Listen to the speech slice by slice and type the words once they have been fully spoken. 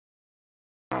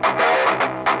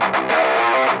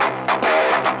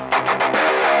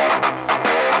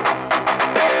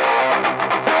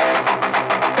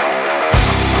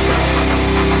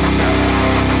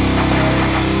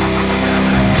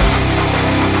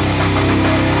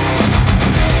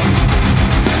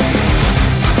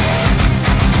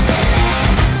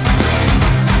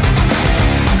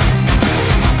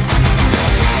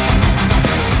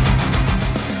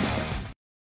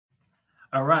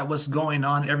right, what's going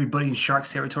on, everybody in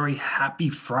Sharks territory? Happy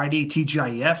Friday,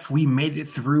 TGIF. We made it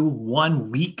through 1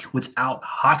 week without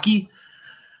hockey.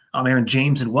 I'm Aaron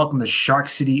James, and welcome to Shark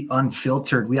City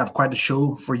Unfiltered. We have quite a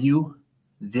show for you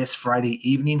this Friday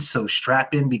evening, so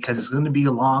strap in because it's going to be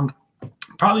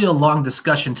probably a long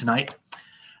discussion tonight.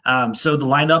 So the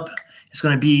lineup is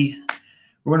going to be,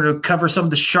 we're going to cover some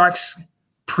of the Sharks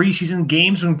preseason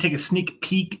games. We're going to take a sneak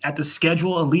peek at the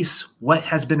schedule, at least what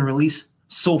has been released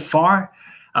so far.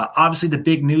 Obviously, the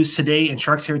big news today in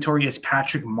Sharks territory is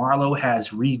Patrick Marleau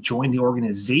has rejoined the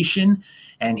organization,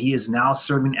 and he is now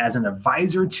serving as an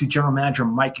advisor to General Manager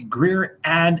Mike Greer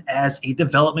and as a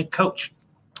development coach.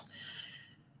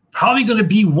 Probably going to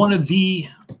be one of the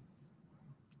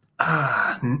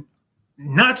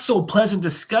not so pleasant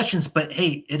discussions, but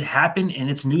hey, it happened and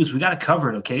it's news. We got to cover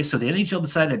it, okay? So the NHL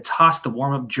decided to toss the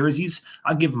warm-up jerseys.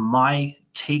 I'll give my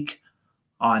take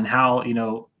on how,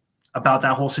 about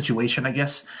that whole situation, I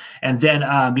guess. And then,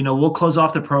 we'll close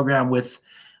off the program with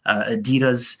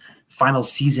Adidas' final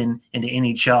season in the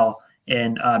NHL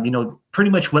and, pretty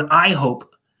much what I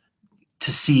hope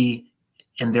to see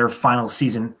in their final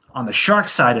season on the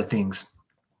Sharks side of things.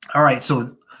 All right,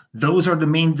 so those are the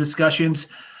main discussions.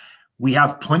 We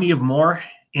have plenty of more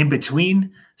in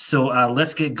between, so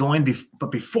let's get going. But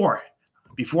before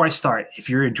I start, if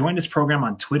you're enjoying this program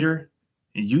on Twitter,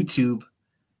 YouTube,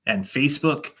 and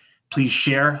Facebook, please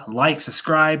share, like,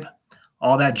 subscribe,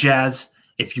 all that jazz.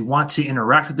 If you want to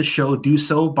interact with the show, do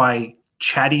so by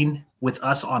chatting with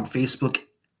us on Facebook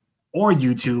or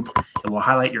YouTube. It will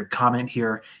highlight your comment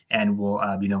here, and we'll,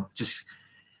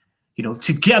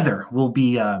 together we'll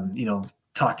be,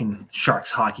 talking Sharks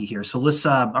hockey here. So let's,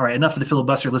 all right, enough of the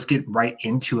filibuster. Let's get right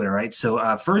into it, all right?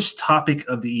 So first topic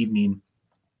of the evening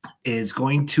is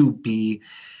going to be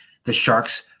the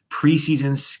Sharks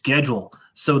preseason schedule.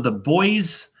 So the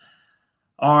boys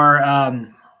are,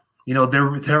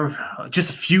 they're just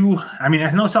a few. I mean,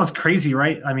 I know it sounds crazy,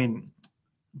 right? I mean,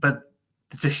 but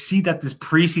to see that this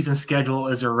preseason schedule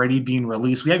is already being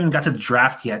released, we haven't even got to the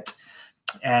draft yet.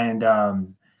 And,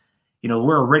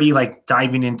 we're already like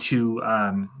diving into,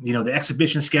 the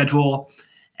exhibition schedule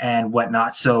and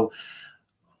whatnot. So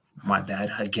my bad.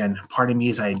 Again, pardon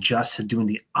me as I adjust to doing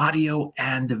the audio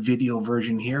and the video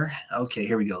version here. Okay,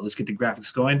 here we go. Let's get the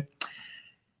graphics going.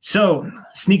 So,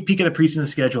 sneak peek at the preseason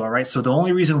schedule, all right? So, the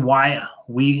only reason why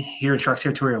we here in Sharks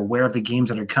territory are aware of the games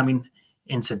that are coming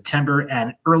in September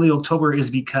and early October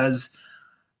is because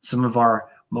some of our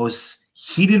most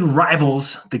heated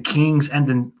rivals, the Kings and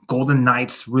the Golden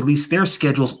Knights, released their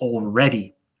schedules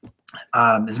already.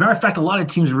 As a matter of fact, a lot of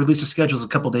teams released their schedules a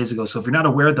couple days ago. So, if you're not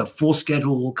aware, the full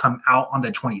schedule will come out on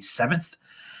the 27th.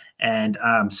 And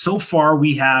so far,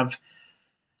 we have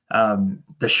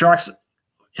the Sharks,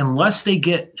 unless they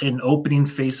get an opening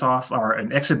face-off or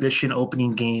an exhibition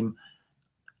opening game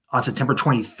on September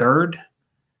 23rd,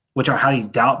 which I highly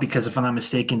doubt because if I'm not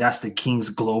mistaken, that's the Kings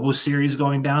Global Series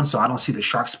going down. So I don't see the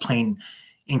Sharks playing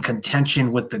in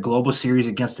contention with the Global Series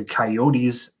against the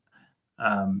Coyotes.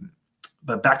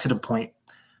 But back to the point,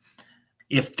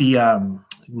 if the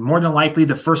more than likely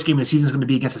the first game of the season is going to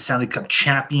be against the Stanley Cup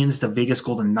champions, the Vegas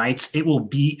Golden Knights, it will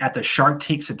be at the Shark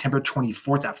Tank September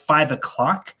 24th at 5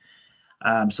 o'clock.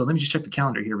 So let me just check the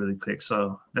calendar here really quick.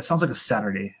 So that sounds like a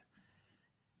Saturday.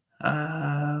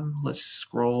 Let's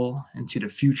scroll into the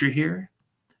future here.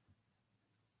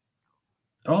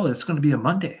 Oh, it's going to be a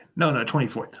Monday. No,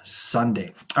 24th.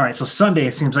 Sunday. All right, so Sunday,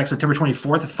 it seems like September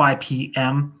 24th at 5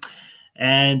 p.m.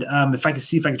 And if I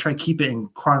can try to keep it in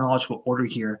chronological order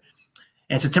here.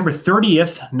 And September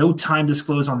 30th, no time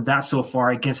disclosed on that so far,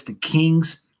 against the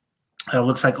Kings. It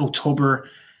looks like October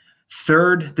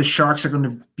 3rd, the Sharks are going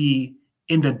to be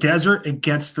in the desert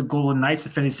against the Golden Knights,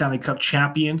 defending Stanley Cup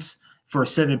champions, for a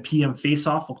 7 p.m.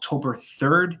 face-off, October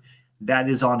 3rd. That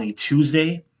is on a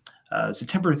Tuesday.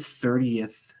 September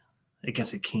 30th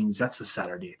against the Kings. That's a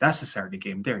Saturday. That's the Saturday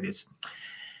game. There it is.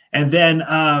 And then,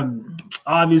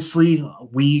 obviously,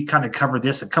 we kind of covered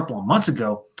this a couple of months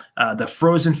ago. The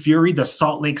Frozen Fury, the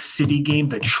Salt Lake City game,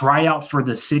 the tryout for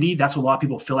the city. That's what a lot of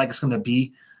people feel like it's going to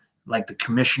be. Like the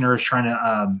commissioner is trying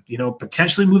to,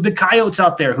 potentially move the Coyotes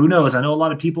out there. Who knows? I know a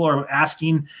lot of people are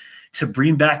asking to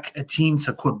bring back a team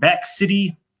to Quebec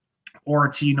City or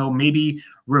to, maybe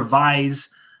revise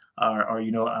or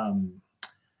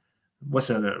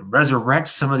resurrect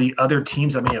some of the other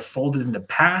teams that may have folded in the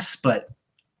past. But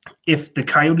if the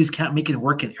Coyotes can't make it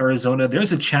work in Arizona,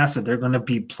 there's a chance that they're going to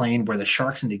be playing where the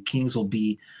Sharks and the Kings will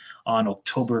be on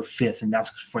October 5th. And that's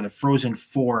for the Frozen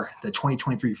Four, the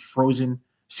 2023 Frozen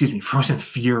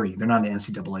Fury. They're not an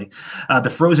NCAA. The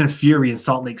Frozen Fury in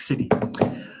Salt Lake City.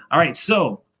 All right,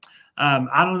 so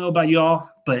I don't know about y'all,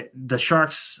 but the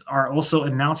Sharks are also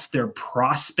announced their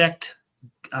prospect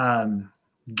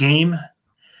game.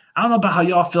 I don't know about how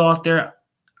y'all feel out there.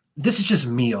 This is just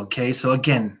me, okay? So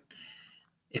again,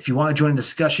 if you want to join the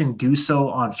discussion, do so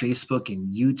on Facebook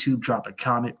and YouTube. Drop a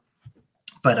comment.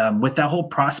 But with that whole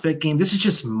prospect game, this is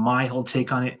just my whole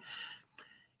take on it.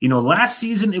 Last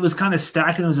season it was kind of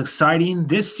stacked and it was exciting.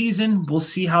 This season, we'll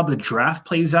see how the draft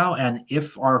plays out, and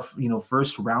if our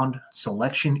first round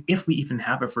selection, if we even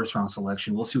have a first round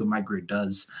selection, we'll see what Mike Grier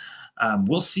does.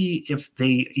 We'll see if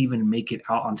they even make it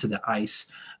out onto the ice.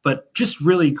 But just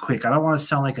really quick, I don't want to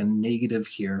sound like a negative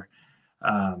here,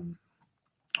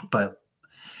 but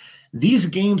these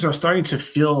games are starting to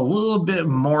feel a little bit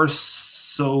more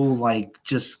so like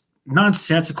just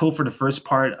nonsensical for the first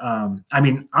part.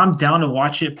 I'm down to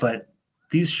watch it, but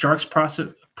these Sharks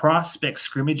prospect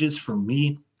scrimmages for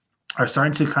me are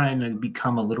starting to kind of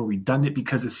become a little redundant,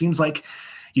 because it seems like,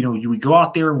 we go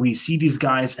out there and we see these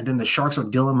guys and then the Sharks are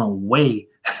dealing them away.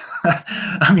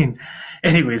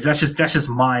 Anyways, that's just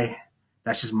my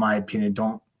opinion.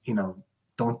 Don't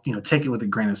take it with a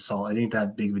grain of salt. It ain't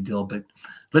that big of a deal, but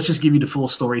let's just give you the full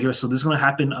story here. So this is going to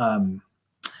happen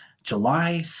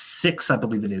July 6th, I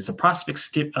believe it is. The prospect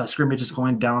scrimmage is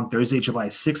going down Thursday, July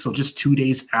 6th, so just 2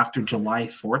 days after July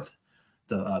 4th,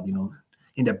 the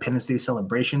Independence Day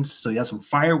celebrations. So you have some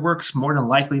fireworks, more than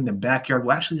likely in the backyard.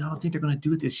 Well, actually, I don't think they're going to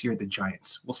do it this year, the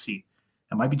Giants. We'll see.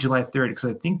 It might be July 3rd, because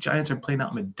I think Giants are playing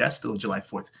out in Modesto July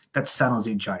 4th. That's San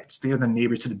Jose Giants. They are the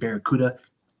neighbors to the Barracuda.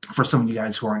 For some of you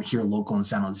guys who aren't here local in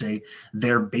San Jose,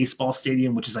 their baseball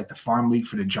stadium, which is like the farm league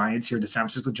for the Giants here, the San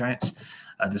Francisco Giants,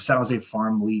 the San Jose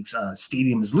Farm League's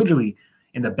stadium is literally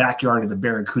in the backyard of the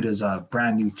Barracuda's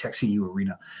brand new TechCU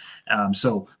arena.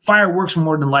 So fireworks will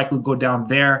more than likely go down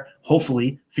there.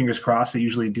 Hopefully, fingers crossed, they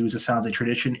usually do, as it sounds like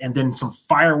tradition. And then some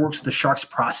fireworks, the Sharks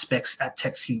prospects at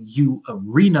TechCU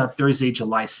Arena, Thursday,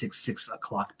 July 6th, 6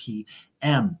 o'clock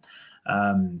p.m.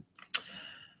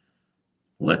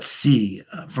 Let's see.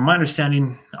 From my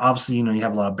understanding, obviously, you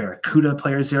have a lot of Barracuda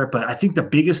players there, but I think the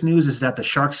biggest news is that the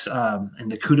Sharks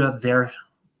and the CUDA, their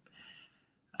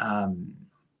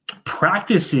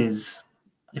practices,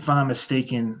 if I'm not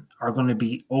mistaken, are going to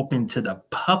be open to the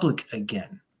public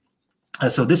again.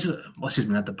 So this is,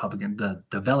 not the public, the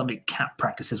development camp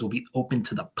practices will be open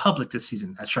to the public this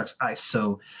season at Sharks Ice.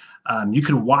 So you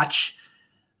could watch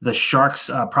the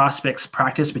Sharks prospects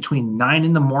practice between 9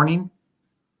 in the morning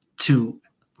to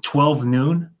 12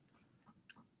 noon,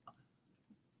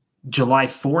 July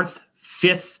 4th,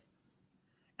 5th,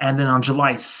 and then on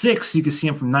July 6th, you can see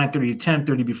them from 9:30 to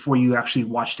 10:30 before you actually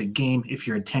watch the game, if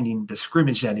you're attending the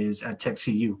scrimmage that is at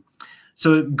TechCU.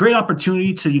 So great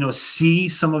opportunity to, see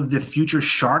some of the future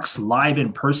Sharks live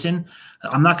in person.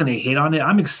 I'm not going to hate on it.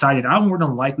 I'm excited. I'll more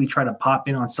than likely try to pop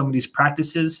in on some of these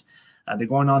practices. They're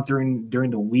going on during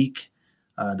the week.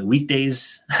 The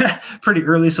weekdays pretty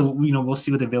early, so we'll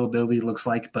see what the availability looks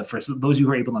like. But for those who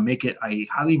are able to make it, I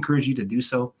highly encourage you to do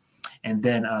so. And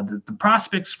then the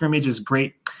prospect scrimmage is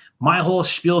great. My whole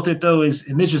spiel with it, though, is,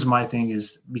 and this is my thing,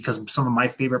 is because some of my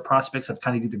favorite prospects have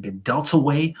kind of either been dealt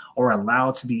away or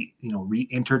allowed to be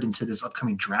re-entered into this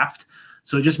upcoming draft.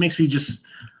 So it just makes me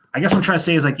I guess what I'm trying to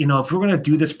say is, like, if we're going to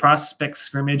do this prospect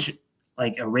scrimmage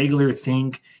like a regular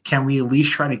thing, can we at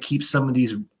least try to keep some of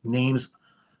these names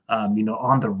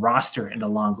on the roster in the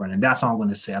long run? And that's all I'm going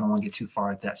to say. I don't want to get too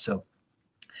far at that. So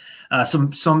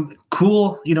some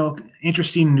cool,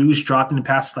 interesting news dropped in the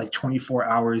past 24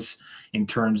 hours in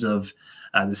terms of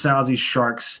the San Jose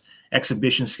Sharks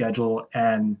exhibition schedule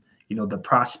and, the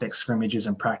prospect scrimmages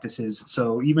and practices.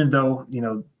 So even though,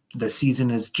 the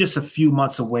season is just a few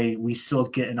months away, we still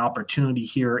get an opportunity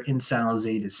here in San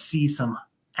Jose to see some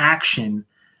action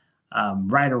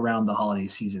right around the holiday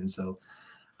season. So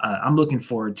I'm looking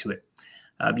forward to it.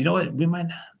 You know what? We might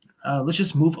let's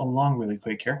just move along really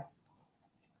quick here.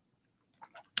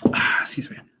 Excuse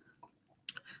me.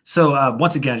 So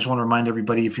once again, I just want to remind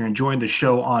everybody, if you're enjoying the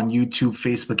show on YouTube,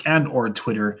 Facebook, and or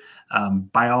Twitter,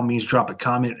 by all means, drop a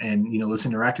comment and let's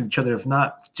interact with each other. If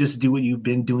not, just do what you've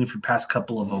been doing for the past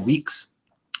couple of weeks,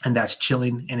 and that's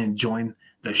chilling and enjoying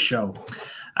the show.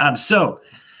 So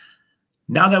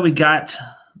now that we got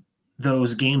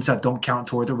those games that don't count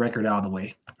toward the record out of the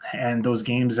way, and those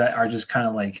games that are just kind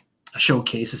of like a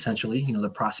showcase, essentially, the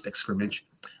prospect scrimmage,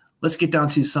 let's get down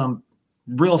to some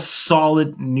real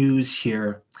solid news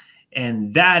here.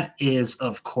 And that is,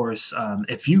 of course,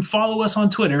 if you follow us on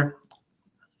Twitter,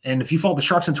 and if you follow the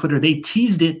Sharks on Twitter, they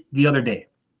teased it the other day.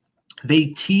 They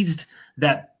teased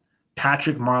that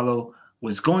Patrick Marleau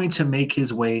was going to make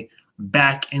his way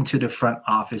back into the front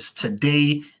office.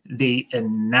 Today, they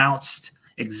announced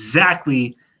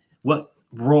exactly what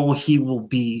role he will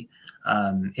be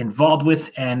involved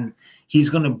with, and he's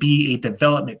going to be a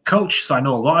development coach. So I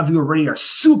know a lot of you already are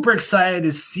super excited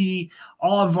to see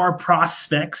all of our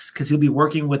prospects, because he'll be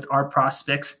working with our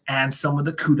prospects and some of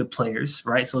the CUDA players,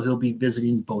 right? So he'll be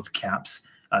visiting both camps,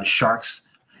 Sharks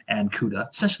and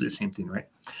CUDA, essentially the same thing, right?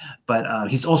 But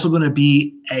he's also going to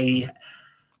be a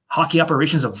hockey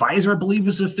operations advisor, I believe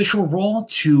is the official role,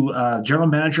 to general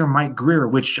manager Mike Greer,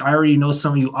 which I already know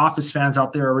some of you Office fans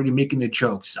out there are already making the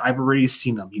jokes. I've already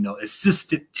seen them,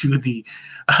 assistant to the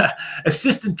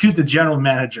general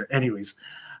manager. Anyways,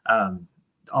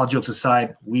 all jokes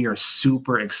aside, we are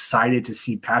super excited to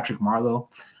see Patrick Marleau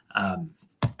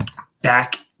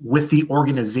back with the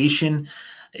organization.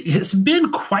 It's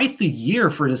been quite the year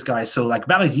for this guy. So like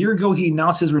about a year ago, he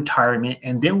announced his retirement,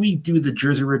 and then we do the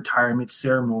jersey retirement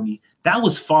ceremony. That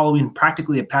was following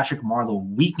practically a Patrick Marleau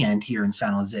weekend here in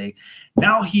San Jose.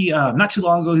 Now he, not too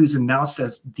long ago, he was announced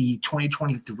as the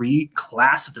 2023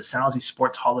 class of the San Jose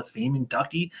Sports Hall of Fame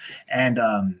inductee. And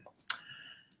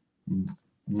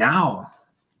now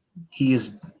he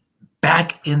is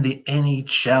back in the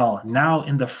NHL, now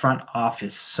in the front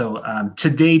office. So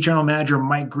today, General Manager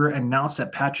Mike Greer announced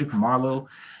that Patrick Marleau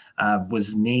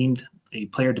was named a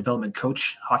player development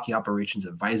coach, hockey operations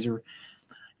advisor.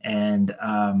 And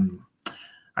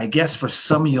I guess for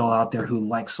some of y'all out there who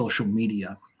like social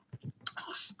media,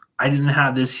 I didn't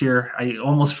have this here. I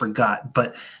almost forgot.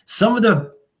 But some of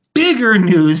the bigger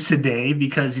news today,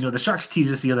 because, the Sharks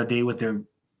teased us the other day with their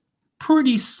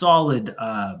pretty solid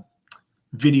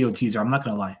video teaser. I'm not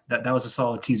going to lie. That was a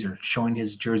solid teaser showing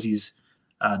his jerseys,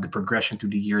 the progression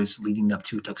through the years leading up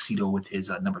to a tuxedo with his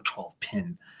number 12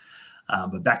 pin.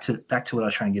 But back to what I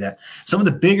was trying to get at. Some of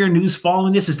the bigger news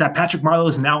following this is that Patrick Marleau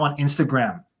is now on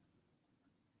Instagram.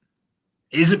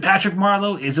 Is it Patrick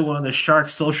Marleau? Is it one of the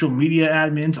Sharks social media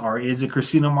admins, or is it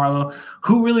Christina Marleau?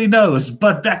 Who really knows?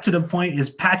 But back to the point is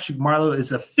Patrick Marleau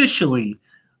is officially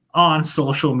on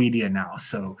social media now.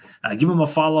 So give him a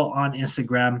follow on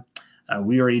Instagram.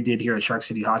 We already did here at Shark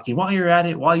City Hockey. While you're at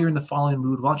it, while you're in the following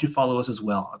mood, why don't you follow us as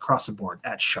well across the board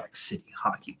at Shark City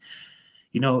Hockey?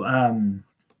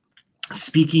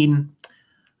 Speaking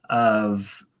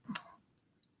of,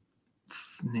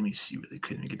 let me see, really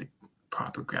couldn't get the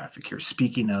proper graphic here.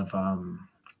 Speaking of,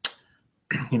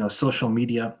 social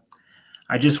media,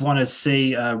 I just want to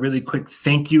say a really quick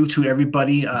thank you to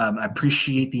everybody. I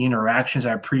appreciate the interactions.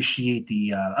 I appreciate the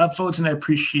upvotes, and I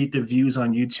appreciate the views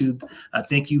on YouTube.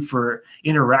 Thank you for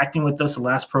interacting with us. The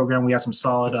last program, we had some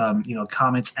solid,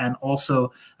 comments, and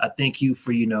also thank you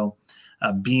for,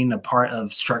 being a part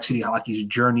of Shark City Hockey's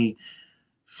journey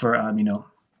for,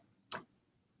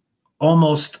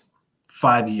 almost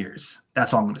 5 years.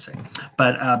 That's all I'm going to say.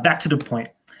 But back to the point.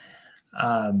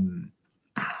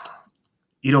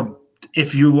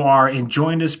 If you are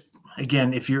enjoying this,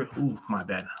 again, my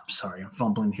bad. I'm sorry. I'm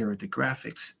fumbling here with the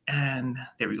graphics. And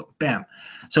there we go. Bam.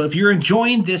 So if you're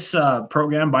enjoying this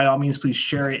program, by all means, please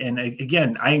share it. And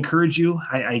again, I encourage you.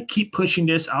 I keep pushing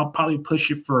this. I'll probably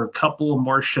push it for a couple of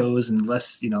more shows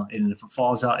unless, and if it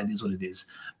falls out, it is what it is.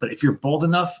 But if you're bold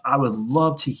enough, I would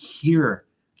love to hear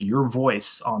your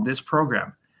voice on this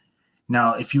program.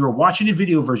 Now, if you are watching a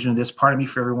video version of this, pardon me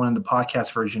for everyone in the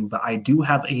podcast version, but I do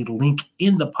have a link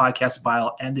in the podcast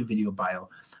bio and the video bio.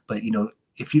 But,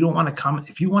 if you don't want to comment,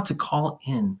 if you want to call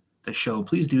in the show,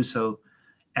 please do so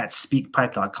at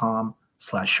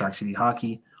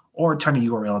speakpipe.com/SharkCityHockey or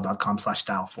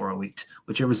tinyurl.com/dial408,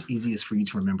 whichever is easiest for you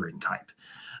to remember and type.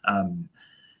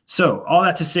 So all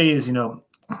that to say is,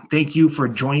 thank you for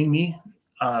joining me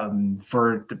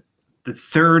for the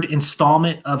third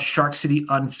installment of Shark City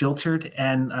Unfiltered,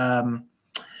 and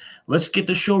let's get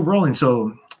the show rolling.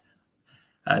 So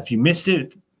if you missed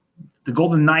it, the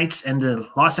Golden Knights and the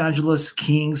Los Angeles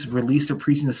Kings released their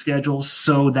preseason schedule,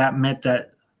 so that meant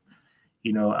that,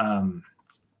 we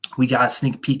got a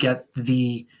sneak peek at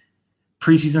the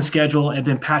preseason schedule. And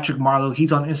then Patrick Marleau,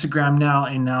 he's on Instagram now,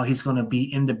 and now he's going to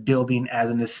be in the building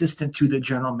as an assistant to the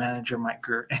general manager, Mike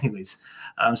Greer. Anyways,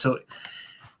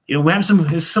 we have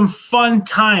some fun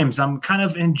times. I'm kind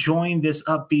of enjoying this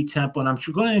upbeat tempo, and I'm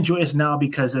going to enjoy this now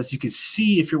because, as you can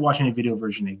see, if you're watching a video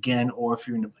version again, or if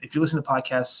you listen to the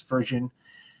podcast version,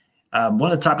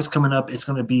 one of the topics coming up is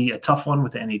going to be a tough one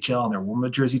with the NHL and their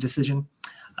women's jersey decision.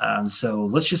 So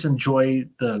let's just enjoy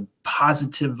the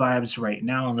positive vibes right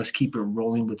now, and let's keep it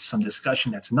rolling with some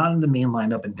discussion that's not in the main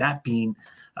lineup, and that being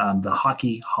the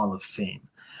Hockey Hall of Fame.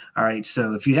 All right,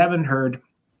 so if you haven't heard,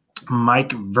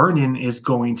 Mike Vernon is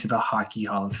going to the Hockey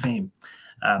Hall of Fame.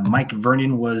 Mike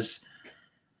Vernon was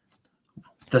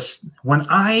when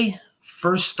I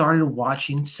first started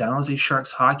watching San Jose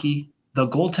Sharks hockey, the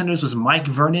goaltenders was Mike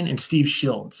Vernon and Steve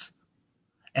Shields.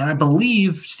 And I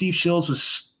believe Steve Shields was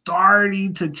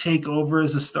starting to take over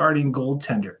as a starting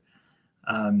goaltender.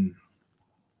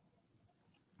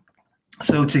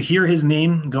 So to hear his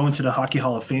name go into the Hockey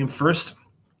Hall of Fame, first,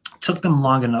 took them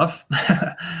long enough.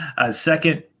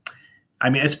 Second, I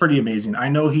mean, it's pretty amazing. I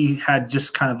know he had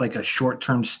just kind of like a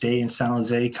short-term stay in San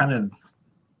Jose, kind of,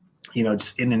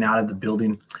 just in and out of the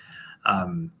building.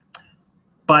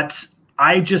 But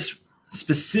I just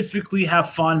specifically have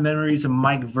fond memories of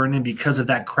Mike Vernon because of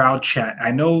that crowd chant. I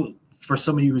know for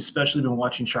some of you who especially been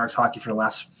watching Sharks hockey for the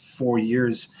last 4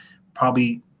 years,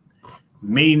 probably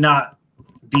may not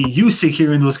be used to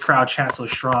hearing those crowd chants so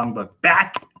strong, but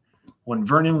back when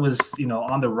Vernon was,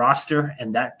 on the roster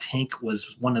and that tank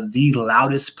was one of the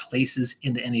loudest places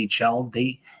in the NHL,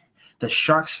 the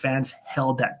Sharks fans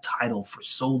held that title for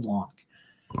so long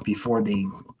before they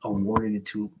awarded it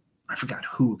to, I forgot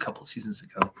who, a couple of seasons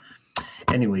ago.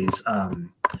 Anyways,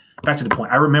 back to the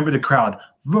point. I remember the crowd,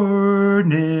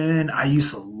 Vernon. I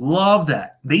used to love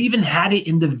that. They even had it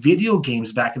in the video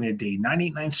games back in the day.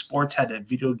 989 Sports had a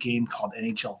video game called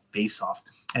NHL Faceoff.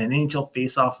 And NHL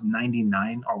Faceoff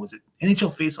 99, or was it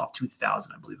NHL Faceoff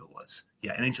 2000, I believe it was.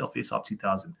 Yeah, NHL Faceoff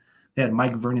 2000. They had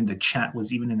Mike Vernon. The chant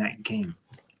was even in that game.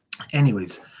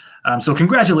 Anyways, so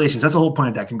congratulations. That's the whole point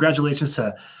of that. Congratulations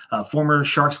to former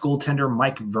Sharks goaltender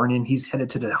Mike Vernon. He's headed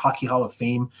to the Hockey Hall of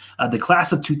Fame. The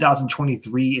class of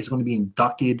 2023 is going to be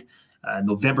inducted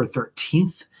November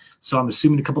 13th. So I'm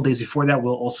assuming a couple days before that,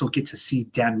 we'll also get to see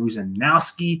Dan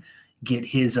Ruzanowski get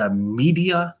his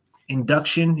media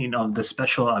induction, the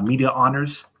special media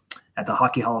honors at the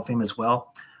Hockey Hall of Fame as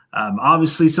well.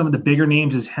 Obviously, some of the bigger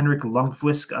names is Henrik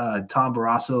Lundqvist, Tom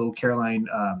Barrasso, Caroline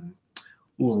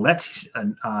Ouellette,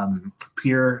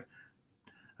 Pierre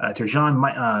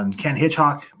Turgeon, Ken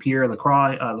Hitchcock, Pierre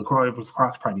Lacroix,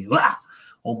 probably.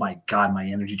 Oh my God, my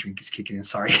energy drink is kicking in.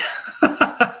 Sorry.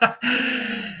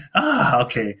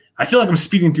 Okay. I feel like I'm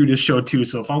speeding through this show too.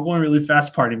 So if I'm going really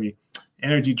fast, pardon me.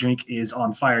 Energy drink is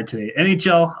on fire today.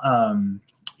 NHL,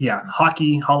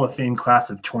 Hockey Hall of Fame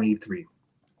class of 23.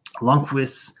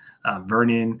 Lundqvist,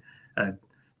 Vernon,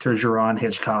 Turgeon,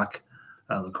 Hitchcock,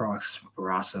 Lacroix,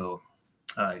 Barrasso,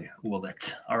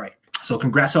 Ouellette. All right. So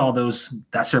congrats to all those.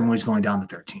 That ceremony is going down the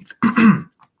 13th.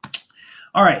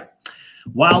 All right.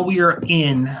 While we are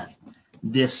in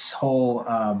this whole,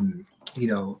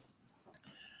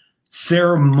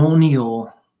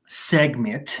 ceremonial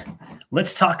segment,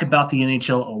 let's talk about the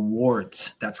NHL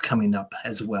awards that's coming up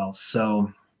as well. So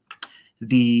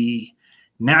the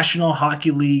National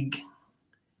Hockey League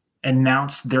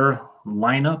announced their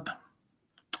lineup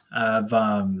of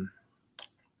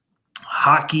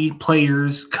hockey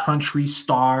players, country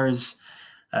stars,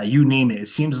 you name it. It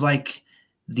seems like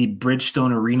the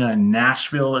Bridgestone Arena in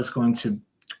Nashville is going to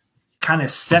kind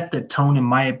of set the tone, in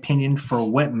my opinion, for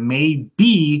what may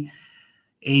be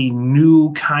a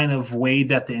new kind of way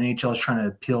that the NHL is trying to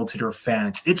appeal to their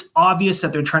fans. It's obvious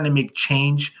that they're trying to make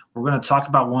change. We're going to talk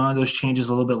about one of those changes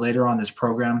a little bit later on this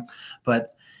program.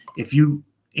 But if you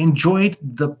enjoyed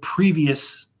the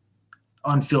previous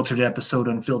Unfiltered episode,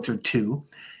 Unfiltered 2,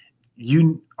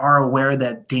 you are aware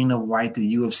that Dana White,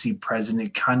 the UFC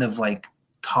president, kind of like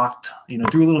talked,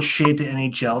 threw a little shade to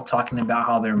NHL, talking about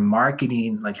how their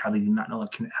marketing, like how they do not know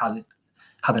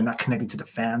how they're not connected to the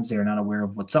fans. They're not aware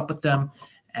of what's up with them.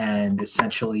 And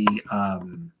essentially, how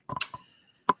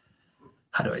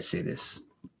do I say this?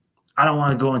 I don't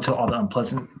want to go into all the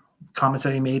unpleasant comments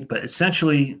that he made, but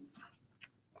essentially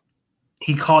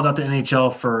he called out the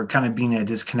NHL for kind of being a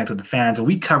disconnect with the fans. And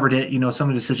we covered it, some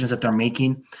of the decisions that they're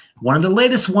making. One of the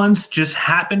latest ones just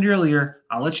happened earlier.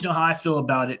 I'll let you know how I feel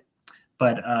about it.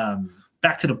 But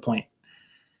back to the point.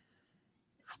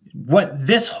 What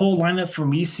this whole lineup for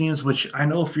me seems, which I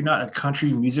know if you're not a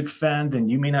country music fan, then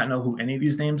you may not know who any of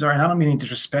these names are. And I don't mean any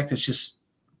disrespect. It's just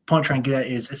point I'm trying to get at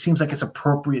is it seems like it's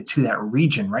appropriate to that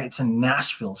region, right? It's in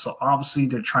Nashville. So obviously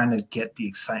they're trying to get the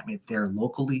excitement there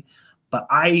locally. But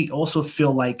I also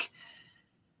feel like,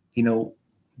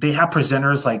 they have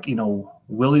presenters like,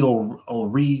 Willie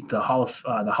O'Ree, the Hall of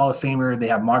Famer. They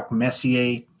have Mark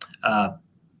Messier. Pekka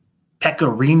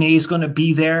Rinne is going to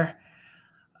be there.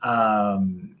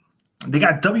 They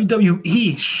got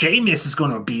WWE. Sheamus is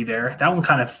going to be there. That one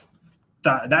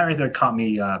that right there caught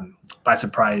me by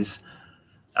surprise.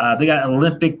 They got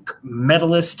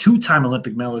two-time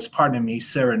Olympic medalist,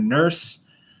 Sarah Nurse.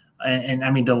 And I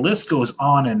mean, the list goes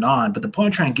on and on. But the point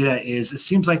I'm trying to get at is it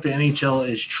seems like the NHL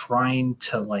is trying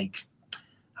to,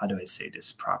 how do I say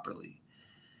this properly?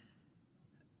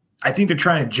 I think they're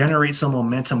trying to generate some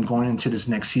momentum going into this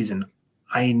next season.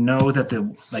 I know that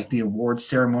the award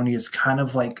ceremony is kind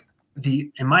of like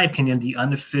in my opinion, the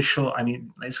unofficial. I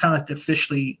mean, it's kind of like the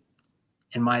officially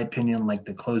in my opinion, like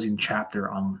the closing chapter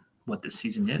on what this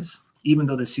season is, even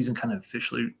though the season kind of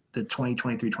officially, the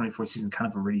 2023-24 season kind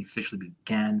of already officially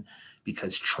began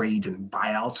because trades and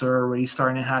buyouts are already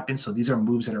starting to happen. So these are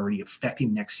moves that are already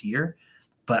affecting next year.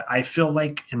 But I feel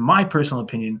like, in my personal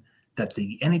opinion, that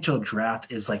the NHL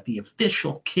draft is like the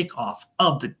official kickoff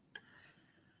of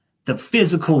the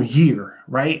physical year,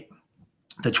 right?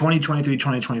 The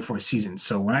 2023-2024 season.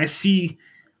 So when I see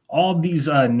all these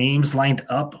names lined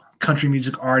up, country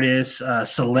music artists,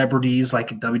 celebrities like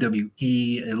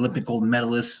WWE, Olympic gold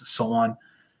medalists, so on,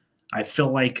 I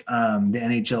feel like the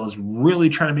NHL is really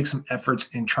trying to make some efforts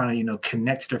in trying to,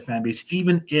 connect to their fan base,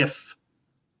 even if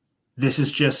this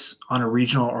is just on a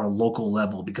regional or a local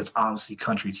level, because obviously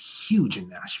country is huge in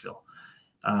Nashville.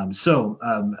 So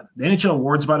the NHL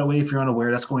awards, by the way, if you're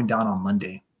unaware, that's going down on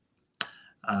Monday.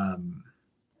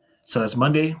 So that's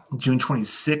Monday, June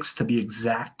 26th to be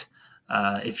exact.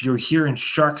 If you're here in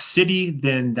Shark City,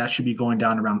 then that should be going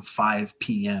down around 5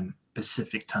 p.m.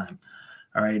 Pacific time.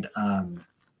 All right.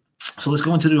 So let's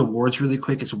go into the awards really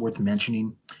quick. It's worth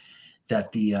mentioning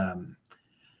that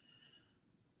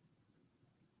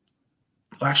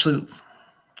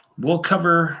we'll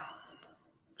cover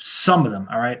some of them.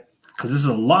 All right. Because it's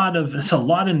a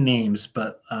lot of names,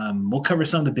 but we'll cover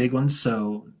some of the big ones.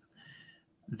 So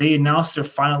they announced their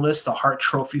finalists, the Hart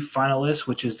Trophy finalists,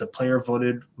 which is the player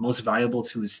voted most valuable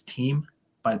to his team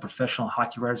by the Professional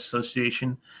Hockey Writers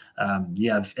Association.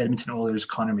 You have Edmonton Oilers'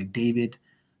 Connor McDavid,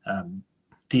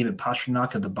 David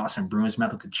Pastrnak of the Boston Bruins,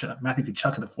 Matthew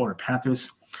Tkachuk of the Florida Panthers.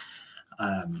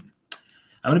 I'm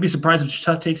going to be surprised if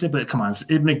Tkachuk takes it, but come on, it's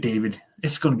McDavid.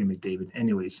 It's going to be McDavid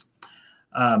anyways.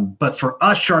 But for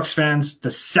us Sharks fans,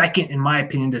 the second, in my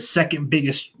opinion, the second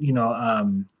biggest,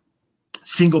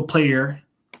 single player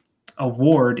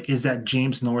award is that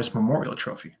James Norris Memorial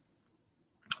Trophy,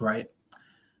 right?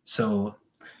 So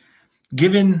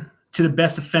given to the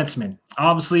best defenseman,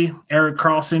 obviously Erik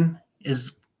Karlsson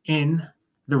is in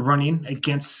the running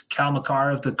against Cal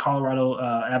McCarr of the Colorado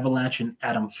Avalanche and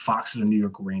Adam Fox of the New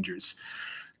York Rangers.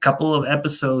 A couple of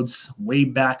episodes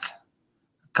back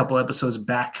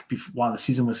while the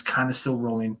season was kind of still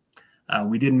rolling,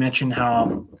 we did mention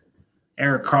how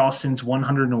Erik Karlsson's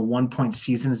 101-point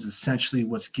season is essentially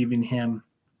what's giving him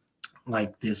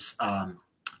like this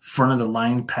front of the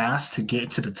line pass to get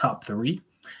to the top three.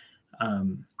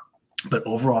 But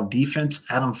overall defense,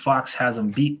 Adam Fox has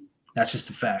him beat. That's just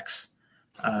the facts.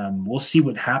 We'll see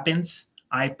what happens.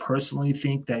 I personally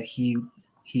think that he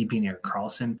being Erik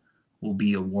Karlsson will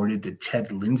be awarded the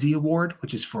Ted Lindsay Award,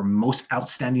 which is for most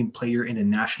outstanding player in the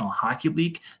National Hockey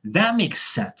League. That makes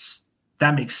sense.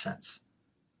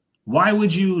 Why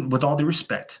would you, with all due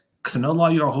respect, because I know a lot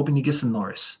of you are hoping he gets to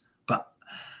Norris, but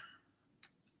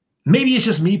maybe it's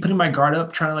just me putting my guard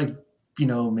up, trying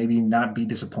to maybe not be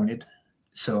disappointed.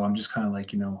 So I'm just kind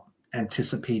of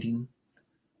anticipating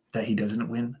that he doesn't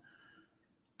win.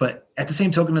 But at the same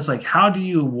token, it's like, how do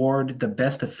you award the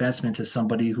best defenseman to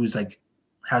somebody who's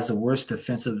has the worst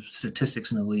defensive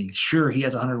statistics in the league? Sure, he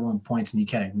has 101 points and you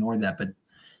can't ignore that, but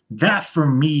that for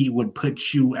me would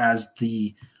put you as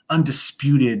the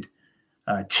undisputed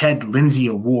Ted Lindsay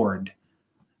Award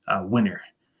winner,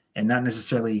 and not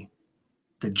necessarily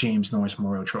the James Norris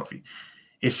Memorial Trophy.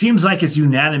 It seems like it's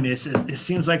unanimous. It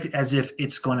seems like as if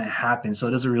it's going to happen. So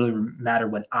it doesn't really matter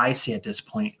what I say at this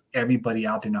point. Everybody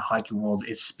out there in the hockey world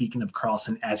is speaking of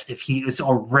Karlsson as if he has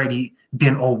already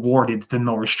been awarded the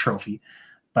Norris Trophy.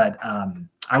 But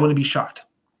I wouldn't be shocked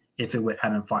if it went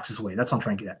Adam Fox's way. That's what I'm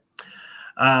trying to get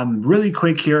at. Really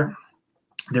quick here.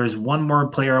 There's one more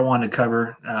player I want to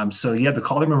cover. So you have the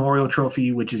Calder Memorial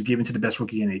Trophy, which is given to the best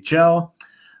rookie in NHL.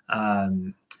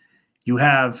 You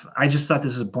have, I just thought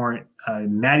this was important,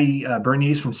 Matty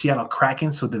Bernier from Seattle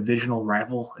Kraken, so divisional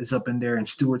rival, is up in there, and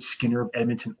Stuart Skinner of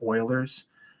Edmonton Oilers.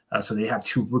 So they have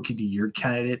two Rookie of the Year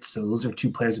candidates. So those are two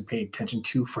players to pay attention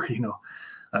to for,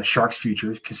 Sharks'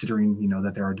 future, considering,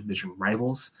 that there are division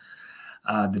rivals.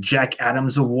 The Jack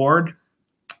Adams Award,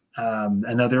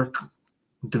 another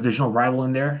divisional rival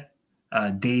in there.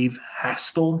 Dave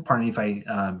Hastel, pardon me if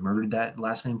I murdered that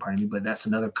last name, pardon me, but that's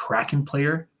another Kraken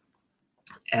player.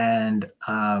 And,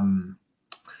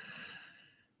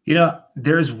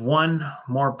 there's one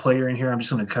more player in here I'm just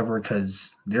going to cover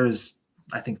because there's,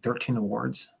 I think, 13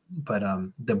 awards. But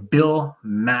the Bill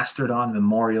Masterdon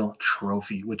Memorial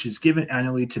Trophy, which is given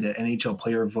annually to the NHL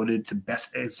player voted to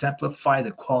best exemplify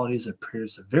the qualities of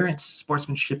perseverance,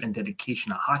 sportsmanship, and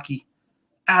dedication to hockey,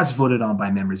 as voted on by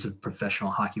members of the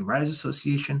Professional Hockey Writers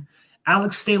Association.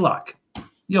 Alex Stalock.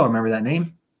 You all remember that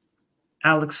name?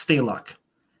 Alex Stalock.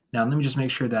 Now, let me just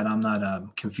make sure that I'm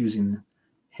not confusing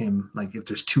him, like if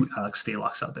there's two Alex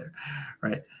Stalocks out there,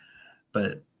 right?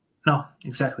 But no,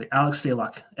 exactly. Alex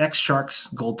Stalock, ex-Sharks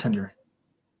goaltender.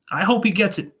 I hope he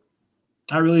gets it.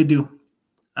 I really do.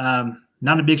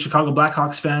 Not a big Chicago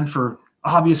Blackhawks fan for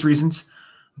obvious reasons,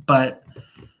 but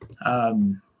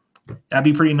that'd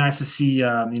be pretty nice to see,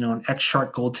 an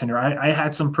ex-Shark goaltender. I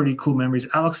had some pretty cool memories.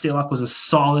 Alex Stalock was a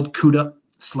solid CUDA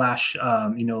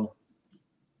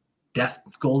 / death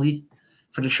goalie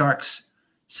for the Sharks.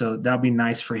 So that'd be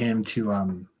nice for him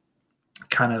to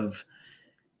kind of,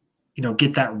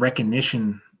 get that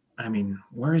recognition. I mean,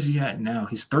 where is he at now?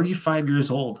 He's 35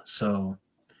 years old. So,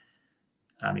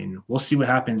 I mean, we'll see what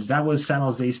happens. That was San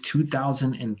Jose's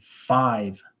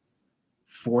 2005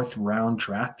 fourth round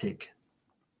draft pick,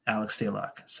 Alex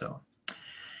Stalock. So,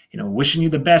 wishing you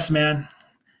the best, man.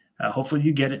 Hopefully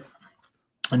you get it.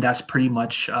 And that's pretty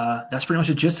much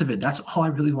the gist of it. That's all I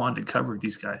really wanted to cover with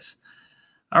these guys.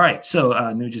 All right, so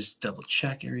let me just double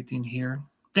check everything here.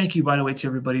 Thank you, by the way, to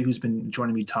everybody who's been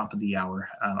joining me top of the hour.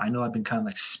 I know I've been kind of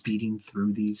like speeding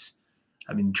through these.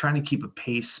 I've been trying to keep a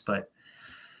pace, but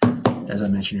as I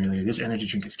mentioned earlier, this energy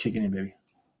drink is kicking in, baby.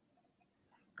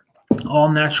 All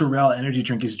natural energy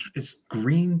drink is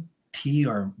green tea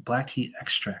or black tea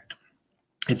extract.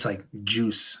 It's like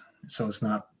juice, so it's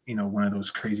not one of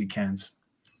those crazy cans.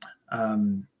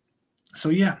 So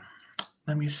yeah,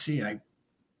 let me see. I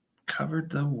covered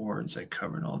the awards. I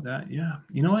covered all that. Yeah,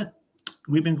 you know what?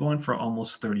 We've been going for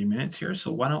almost 30 minutes here,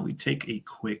 so why don't we take a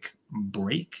quick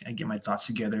break and get my thoughts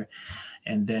together,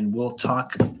 and then we'll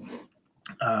talk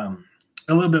a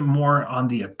little bit more on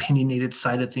the opinionated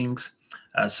side of things.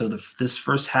 So this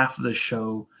first half of the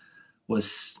show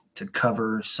was to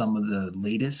cover some of the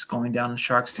latest going down in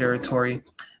Sharks territory.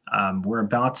 We're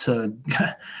about to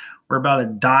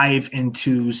dive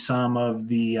into some of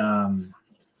the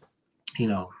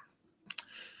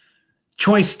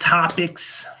choice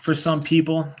topics for some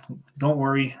people. Don't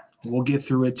worry, we'll get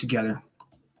through it together.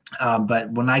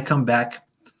 But when I come back,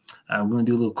 we're going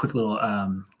to do a quick little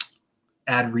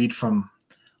ad read from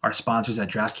our sponsors at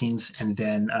DraftKings, and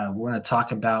then we're going to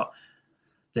talk about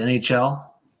the NHL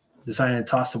deciding to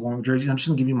toss the warm jerseys. I'm just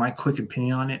going to give you my quick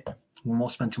opinion on it. We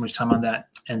won't spend too much time on that.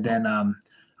 And then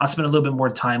I'll spend a little bit more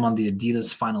time on the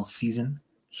Adidas final season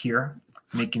here,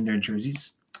 making their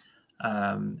jerseys.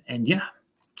 And yeah,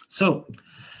 so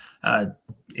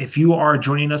if you are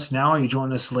joining us now, or you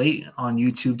joining us late on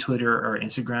YouTube, Twitter, or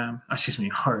Instagram, or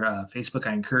Facebook,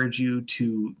 I encourage you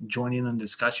to join in on the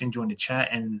discussion, join the chat,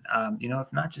 and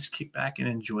if not, just kick back and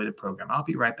enjoy the program. I'll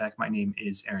be right back. My name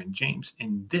is Aaron James,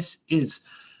 and this is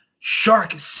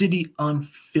Shark City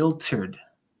Unfiltered,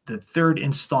 the third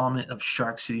installment of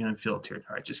Shark City Unfiltered.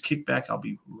 All right, just kick back. I'll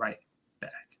be right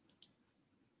back.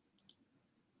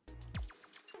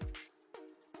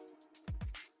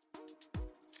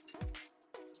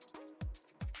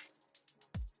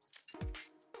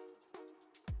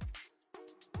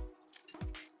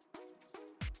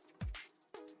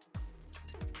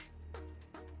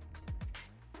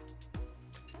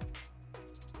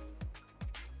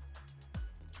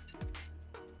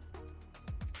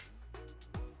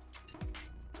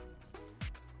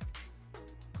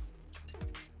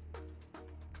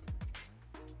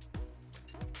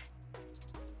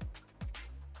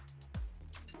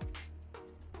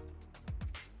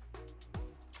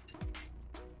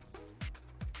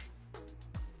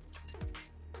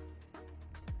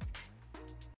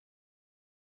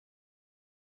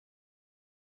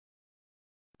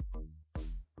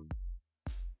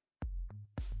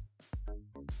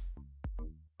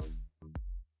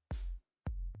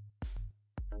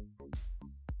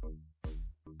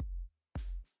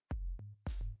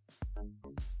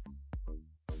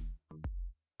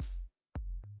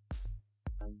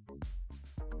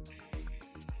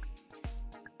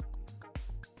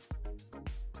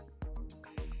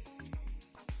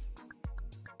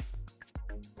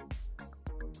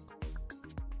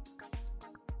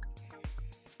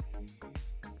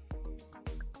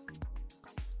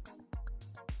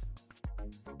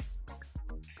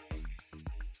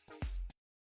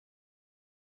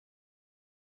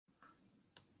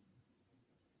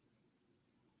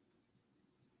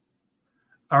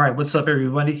 All right, what's up,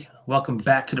 everybody? Welcome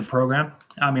back to the program.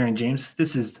 I'm Aaron James.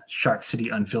 This is Shark City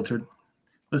Unfiltered.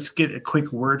 Let's get a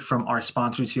quick word from our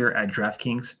sponsors here at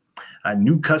DraftKings.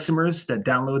 New customers that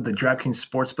download the DraftKings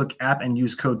Sportsbook app and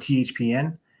use code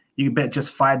THPN, you can bet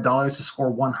just $5 to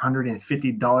score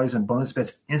 $150 in bonus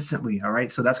bets instantly. All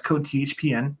right, so that's code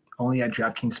THPN only at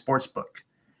DraftKings Sportsbook.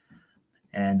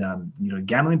 And,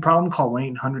 gambling problem, call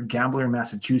 1-800-GAMBLER in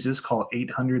Massachusetts. Call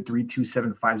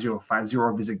 800-327-5050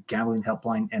 or visit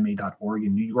gamblinghelplinema.org.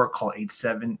 In New York, call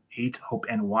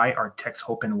 878-HOPE-NY or text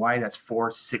HOPE-NY. That's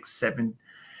 467-369.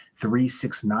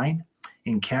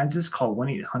 In Kansas, call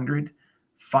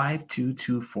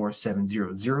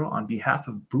 1-800-522-4700. On behalf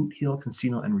of Boot Hill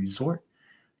Casino and Resort.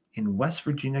 In West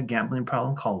Virginia, gambling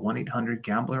problem, call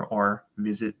 1-800-GAMBLER or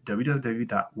visit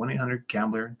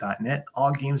www.1800gambler.net.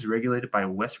 All games regulated by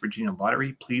West Virginia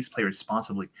Lottery. Please play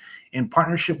responsibly. In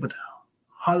partnership with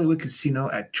Hollywood Casino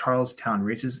at Charlestown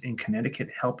Races in Connecticut,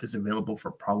 help is available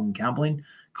for problem gambling.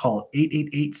 Call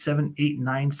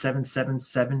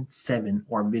 888-789-7777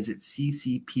 or visit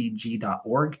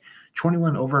ccpg.org.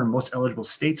 21 over in most eligible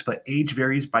states, but age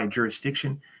varies by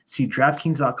jurisdiction. See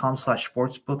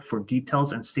DraftKings.com/sportsbook for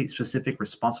details and state-specific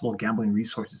responsible gambling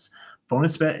resources.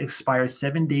 Bonus bet expires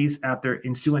 7 days after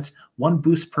issuance. 1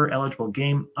 boost per eligible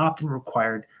game. Opt-in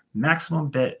required. Maximum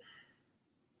bet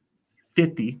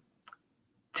 50.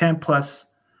 10 plus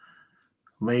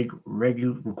leg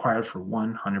required for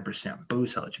 100%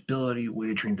 boost. Eligibility,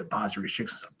 wagering, deposit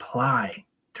restrictions apply.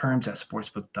 Terms at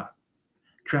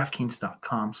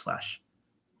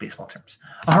DraftKings.com/baseball terms.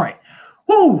 All right.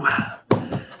 Woo!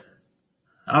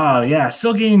 Oh, yeah.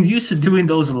 Still getting used to doing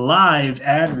those live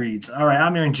ad reads. All right.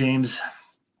 I'm Aaron James.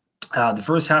 The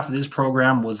first half of this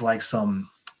program was like some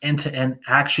end-to-end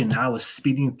action. I was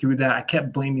speeding through that. I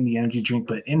kept blaming the energy drink,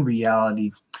 but in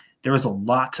reality, there was a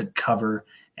lot to cover,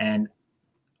 and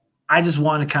I just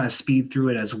wanted to kind of speed through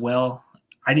it as well.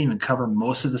 I didn't even cover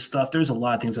most of the stuff. There's a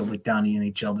lot of things that went down in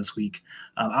the NHL this week.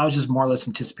 I was just more or less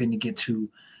anticipating to get to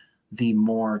the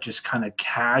more just kind of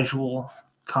casual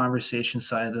conversation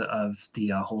side of the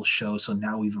whole show. So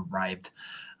now we've arrived.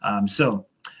 I'm just going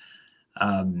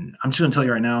to tell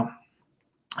you right now,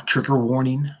 trigger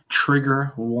warning.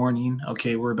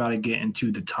 Okay, we're about to get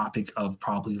into the topic of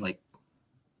probably like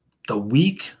the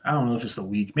week. I don't know if it's the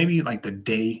week, maybe like the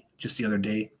day, just the other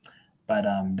day. But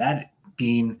that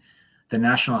being the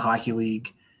National Hockey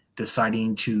League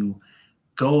deciding to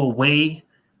go away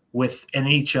with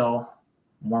NHL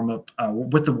warm-up,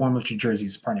 with the warm-up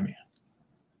jerseys, pardon me.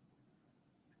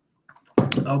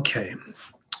 Okay,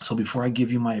 so before I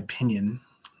give you my opinion,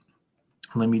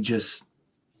 let me just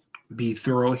be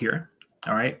thorough here.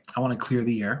 All right, I want to clear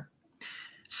the air.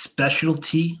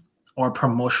 Specialty or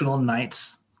promotional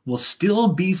nights will still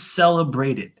be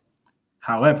celebrated.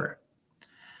 However,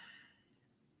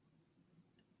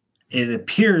 it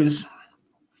appears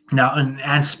now,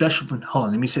 and special, hold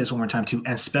on, let me say this one more time too.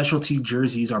 And specialty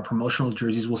jerseys or promotional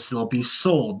jerseys will still be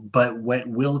sold, but what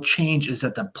will change is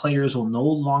that the players will no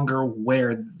longer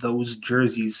wear those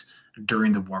jerseys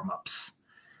during the warm-ups.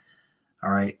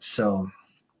 All right, so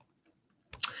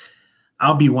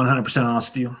I'll be 100%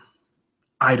 honest with you.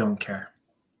 I don't care.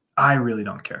 I really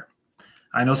don't care.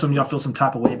 I know some of y'all feel some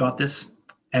type of way about this,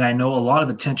 and I know a lot of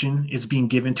attention is being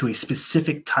given to a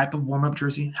specific type of warm-up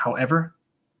jersey. However,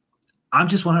 I'm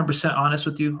just 100% honest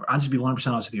with you. I'll just be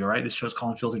 100% honest with you, all right? This show's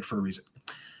called Unfiltered for a reason.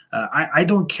 I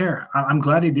don't care. I'm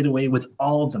glad they did away with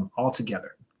all of them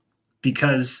altogether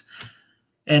because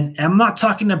 – and I'm not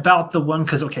talking about the one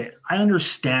because, okay, I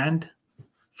understand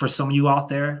for some of you out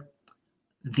there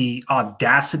the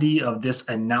audacity of this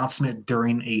announcement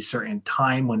during a certain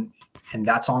time when – and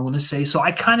that's all I'm going to say. So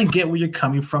I kind of get where you're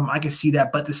coming from. I can see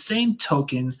that. But the same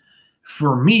token,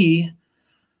 for me,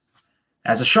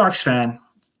 as a Sharks fan,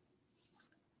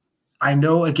 I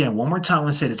know, again, one more time, I'm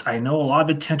going to say this. I know a lot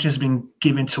of attention has been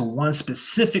given to one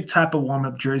specific type of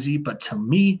warm-up jersey. But to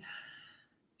me,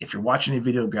 if you're watching a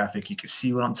video graphic, you can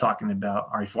see what I'm talking about.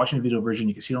 Or if you're watching a video version,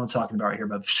 you can see what I'm talking about right here.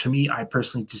 But to me, I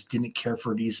personally just didn't care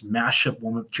for these mashup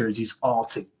warm-up jerseys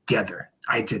altogether.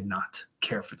 I did not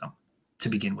care for them to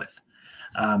begin with.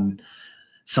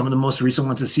 Some of the most recent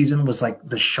ones this season was like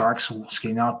the Sharks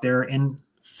skating out there in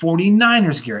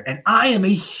 49ers gear. And I am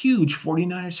a huge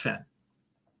 49ers fan.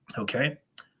 Okay.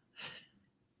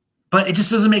 But it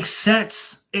just doesn't make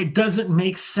sense. It doesn't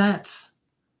make sense.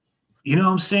 You know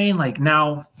what I'm saying? Like,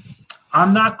 now,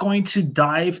 I'm not going to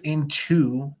dive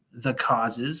into the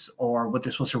causes or what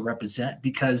they're supposed to represent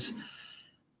because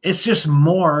it's just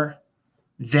more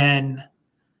than,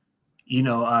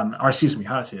 or excuse me,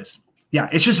 how do I say this? Yeah,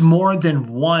 it's just more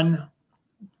than one.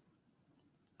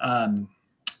 How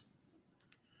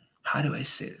do I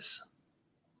say this?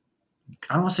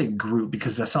 I don't want to say group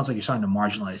because that sounds like you're starting to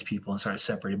marginalize people and start to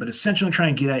separate it. But essentially, what I'm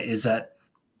trying to get at is that,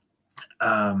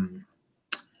 all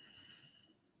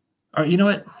right, you know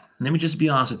what? Let me just be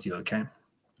honest with you, okay?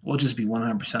 We'll just be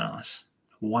 100% honest.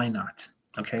 Why not?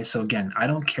 Okay, so again, I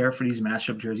don't care for these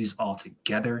mashup jerseys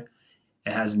altogether.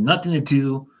 It has nothing to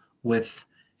do with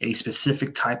a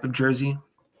specific type of jersey,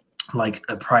 like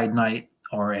a Pride Night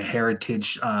or a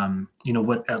heritage,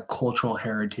 what a cultural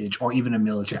heritage or even a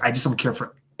military. I just don't care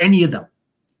for any of them.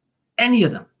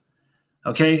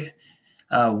 Okay.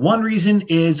 One reason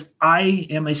is I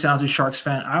am a San Jose Sharks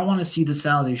fan. I want to see the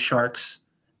San Jose Sharks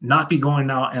not be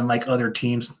going out and like other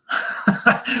teams,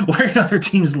 wearing other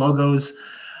teams' logos.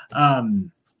 I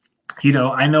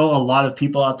know a lot of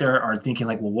people out there are thinking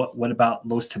like, well, what about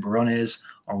Los Tiburones,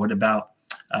 or what about,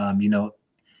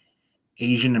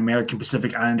 Asian American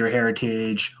Pacific Islander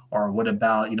heritage, or what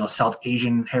about, South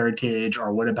Asian heritage,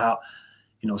 or what about,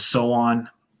 so on.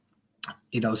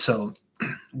 So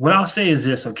what I'll say is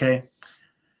this, okay?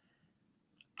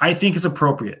 I think it's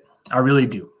appropriate. I really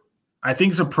do. I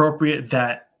think it's appropriate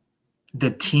that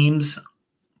the teams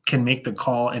can make the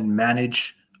call and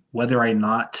manage whether or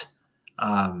not,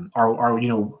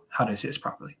 or how do I say this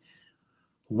properly?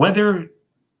 Whether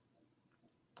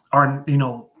or,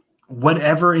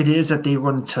 whatever it is that they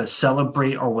want to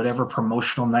celebrate, or whatever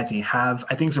promotional night they have,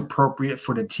 I think it's appropriate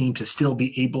for the team to still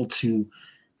be able to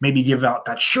maybe give out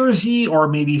that jersey, or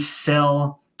maybe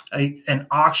sell an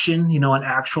auction, an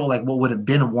actual, like what would have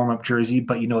been a warm-up jersey,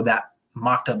 but, that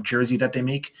mocked-up jersey that they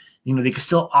make, they could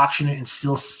still auction it and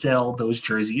still sell those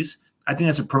jerseys. I think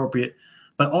that's appropriate.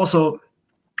 But also,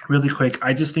 really quick,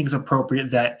 I just think it's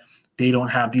appropriate that they don't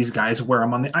have these guys wear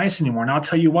them on the ice anymore. And I'll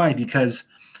tell you why, because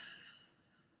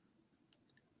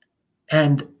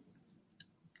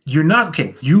you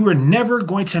are never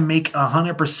going to make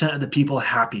 100% of the people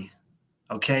happy,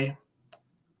 okay?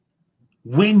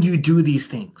 When you do these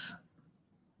things,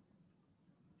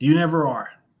 you never are,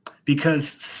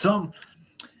 because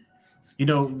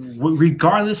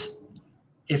regardless,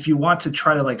 if you want to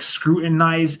try to like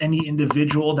scrutinize any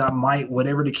individual that might,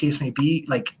 whatever the case may be,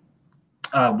 like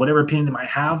whatever opinion they might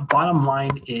have, bottom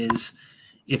line is,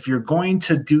 if you're going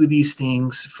to do these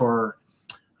things for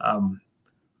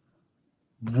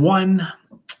one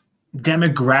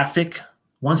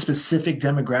specific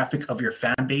demographic of your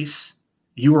fan base,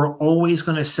 you are always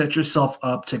going to set yourself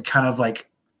up to kind of like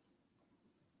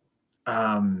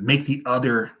make the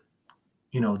other,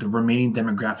 the remaining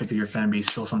demographic of your fan base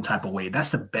feel some type of way.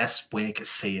 That's the best way I could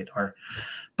say it.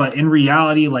 But in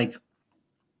reality, like,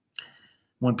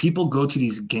 when people go to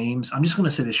these games, I'm just going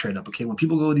to say this straight up, okay? When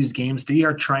people go to these games, they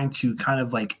are trying to kind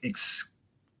of like this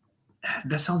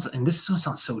is going to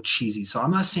sound so cheesy. So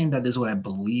I'm not saying that is what I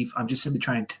believe. I'm just simply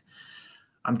trying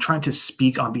to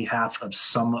speak on behalf of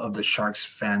some of the Sharks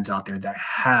fans out there that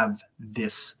have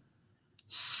this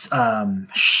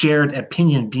shared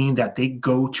opinion, being that they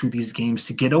go to these games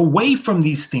to get away from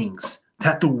these things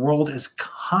that the world is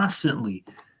constantly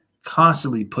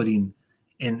putting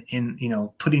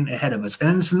putting ahead of us.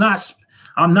 And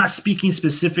I'm not speaking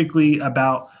specifically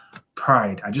about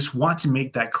pride. I just want to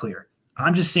make that clear.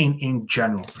 I'm just saying in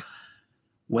general,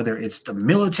 whether it's the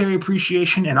military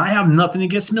appreciation, and I have nothing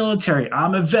against military.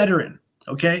 I'm a veteran.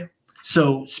 Okay.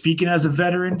 So speaking as a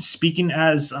veteran, speaking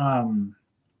as,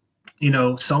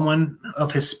 someone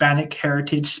of Hispanic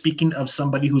heritage, speaking of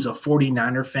somebody who's a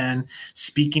 49er fan,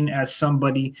 speaking as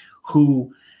somebody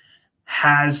who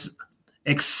has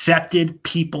accepted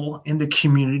people in the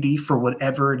community for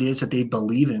whatever it is that they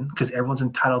believe in, because everyone's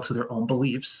entitled to their own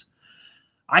beliefs.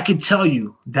 I can tell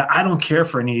you that I don't care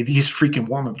for any of these freaking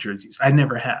warm-up jerseys. I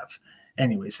never have.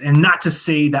 Anyways, and not to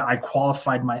say that I'm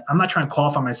not trying to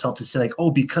qualify myself to say like, oh,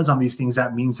 because on these things,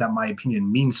 that means that my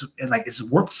opinion means like it's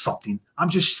worth something. I'm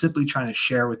just simply trying to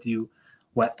share with you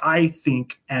what I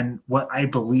think and what I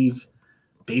believe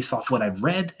based off what I've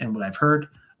read and what I've heard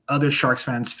other Sharks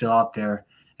fans feel out there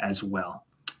as well.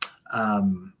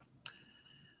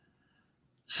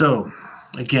 So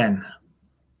again,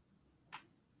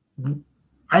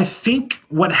 I think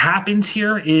what happens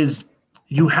here is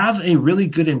you have a really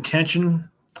good intention,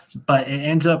 but it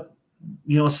ends up,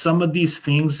 some of these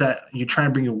things that you're trying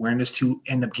to bring awareness to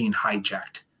end up getting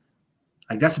hijacked.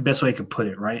 Like, that's the best way I could put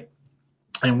it, right?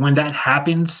 And when that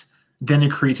happens, then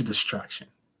it creates a distraction,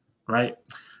 right?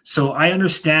 So I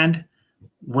understand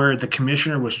where the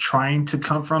commissioner was trying to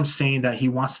come from, saying that he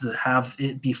wants to have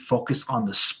it be focused on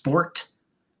the sport,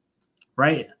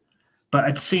 right? But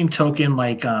at the same token,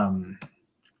 like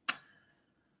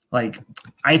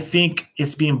I think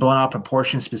it's being blown out of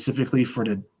proportion, specifically for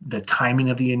the timing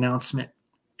of the announcement.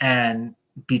 And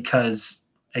because,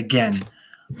 again,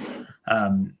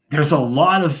 there's a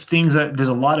lot of things there's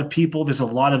a lot of people, there's a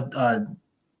lot of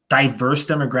diverse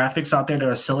demographics out there that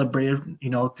are celebrated,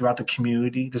 throughout the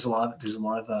community. There's a lot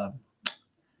of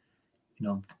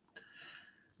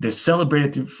they're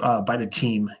celebrated by the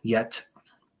team, yet,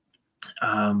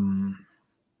 how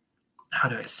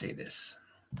do I say this?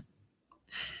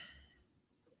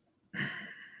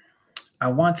 I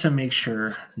want to make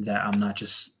sure that I'm not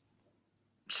just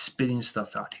spitting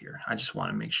stuff out here. I just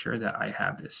want to make sure that I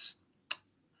have this.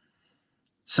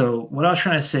 So what I was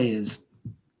trying to say is,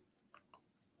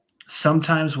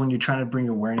 sometimes when you're trying to bring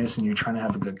awareness and you're trying to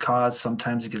have a good cause,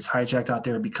 sometimes it gets hijacked out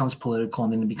there, it becomes political,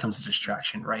 and then it becomes a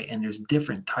distraction, right? And there's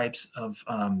different types of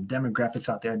demographics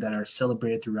out there that are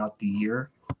celebrated throughout the year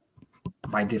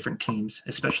by different teams,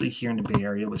 especially here in the Bay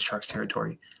Area with Sharks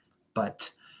territory.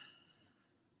 But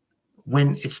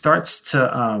when it starts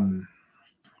to,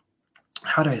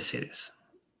 how do I say this?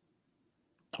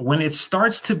 When it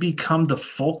starts to become the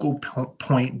focal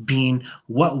point being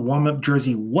what warm-up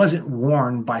jersey wasn't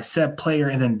worn by said player,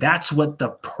 and then that's what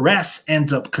the press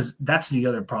ends up, because that's the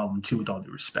other problem too, with all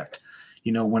due respect.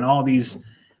 When all these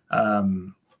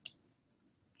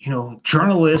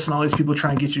journalists and all these people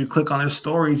trying to get you to click on their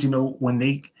stories, when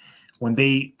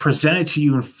they present it to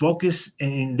you and focus,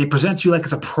 and they present it to you like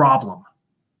it's a problem.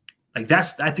 Like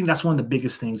I think that's one of the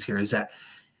biggest things here, is that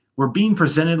we're being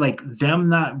presented like them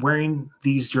not wearing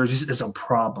these jerseys is a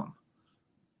problem.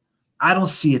 I don't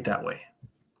see it that way.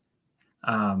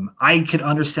 I could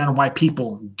understand why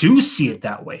people do see it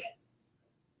that way.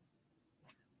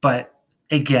 But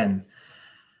again,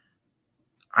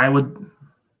 I would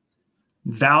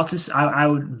vouch,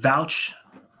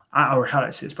 or how do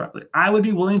I say this properly? I would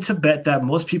be willing to bet that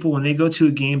most people, when they go to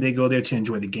a game, they go there to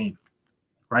enjoy the game,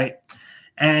 right?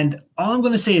 And all I'm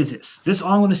going to say is this. This is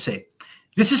all I'm going to say.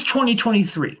 This is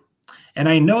 2023, and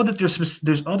I know that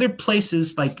there's other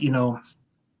places, like,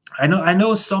 I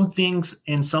know some things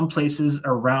in some places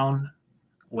around,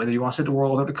 whether you want to say the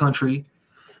world or the country,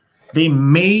 they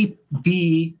may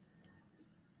be,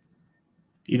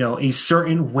 a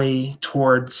certain way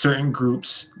toward certain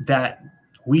groups that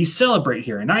we celebrate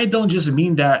here. And I don't just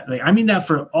mean that, I mean that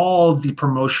for all the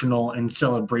promotional and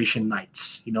celebration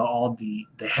nights, all the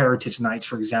heritage nights,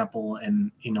 for example,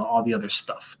 and, all the other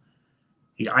stuff.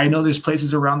 I know there's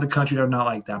places around the country that are not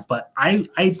like that, but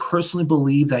I personally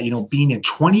believe that, being in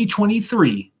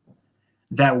 2023,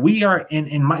 that we are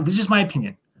this is my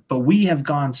opinion, but we have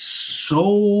gone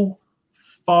so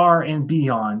far and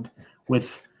beyond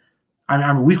with,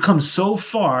 we've come so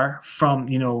far from,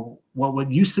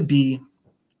 what used to be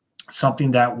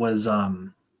something that was,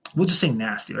 we'll just say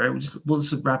nasty, right? We'll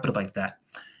just wrap it up like that.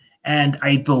 And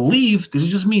I believe, this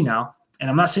is just me now, and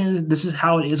I'm not saying that this is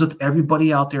how it is with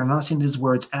everybody out there. I'm not saying this is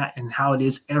where it's at and how it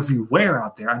is everywhere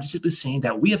out there. I'm just simply saying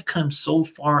that we have come so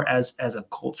far as a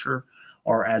culture,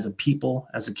 or as a people,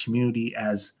 as a community,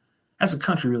 as a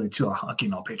country, really, too. I'm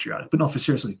getting all patriotic. But no, for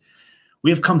seriously,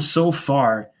 we have come so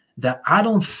far that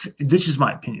this is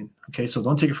my opinion, okay? So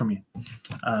don't take it from me.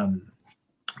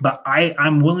 But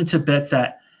I'm willing to bet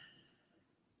that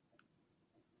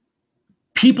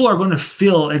people are going to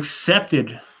feel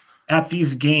accepted at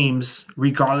these games,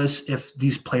 regardless if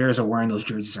these players are wearing those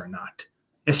jerseys or not,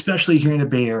 especially here in the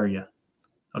Bay Area.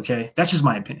 Okay, that's just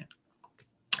my opinion.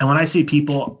 And when I say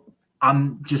people,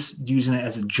 I'm just using it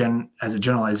as a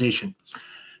generalization.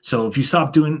 So if you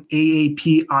stop doing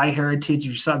AAPI heritage,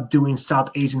 if you stop doing South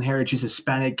Asian heritage,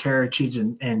 Hispanic heritage,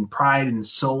 and pride, and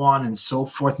so on and so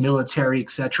forth, military,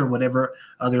 etc., whatever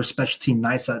other specialty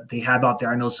nights that they have out there.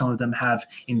 I know some of them have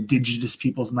Indigenous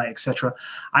Peoples Night, etc.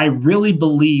 I really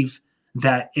believe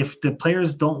that if the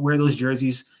players don't wear those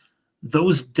jerseys,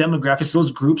 those demographics,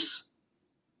 those groups,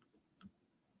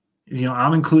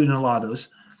 I'm included in a lot of those,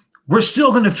 we're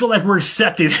still going to feel like we're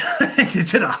accepted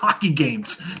to the hockey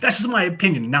games. That's just my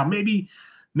opinion. Now, maybe,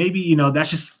 that's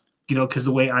just, because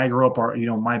the way I grew up, or,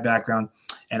 my background,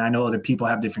 and I know other people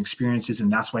have different experiences, and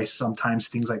that's why sometimes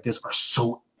things like this are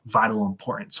so vital and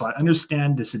important. So I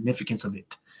understand the significance of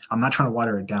it. I'm not trying to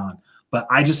water it down, but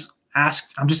I'm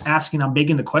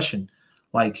begging the question,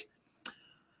 like,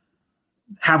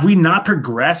 have we not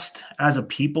progressed as a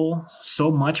people so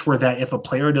much where that if a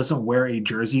player doesn't wear a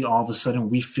jersey, all of a sudden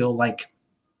we feel like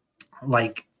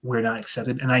we're not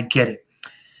accepted? And I get it.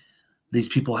 These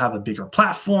people have a bigger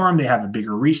platform. They have a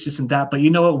bigger reach, this and that. But you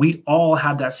know what? We all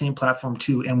have that same platform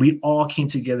too. And we all came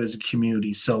together as a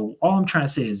community. So all I'm trying to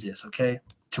say is this, okay?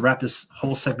 To wrap this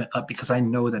whole segment up, because I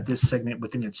know that this segment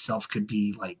within itself could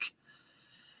be like,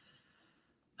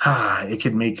 it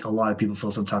could make a lot of people feel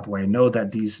some type of way. I know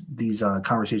that these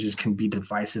conversations can be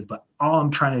divisive, but all I'm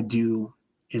trying to do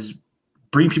is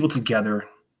bring people together.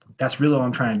 That's really all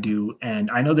I'm trying to do.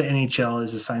 And I know the NHL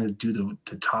is assigned to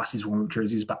toss these warm-up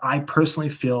jerseys, but I personally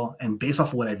feel, and based off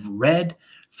of what I've read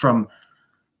from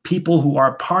people who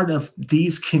are part of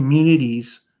these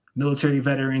communities, military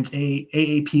veterans,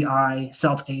 AAPI,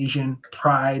 South Asian,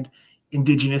 Pride,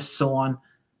 Indigenous, so on,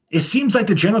 it seems like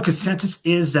the general consensus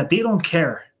is that they don't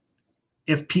care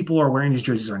if people are wearing these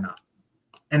jerseys or not.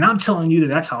 And I'm telling you that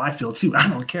that's how I feel too. I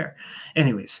don't care.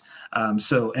 Anyways,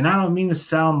 and I don't mean to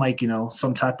sound like,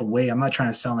 some type of way. I'm not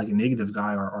trying to sound like a negative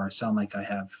guy or sound like I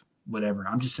have whatever.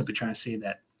 I'm just simply trying to say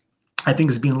that I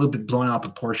think is being a little bit blown out of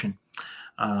proportion.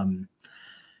 And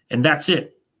that's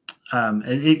it.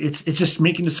 It's just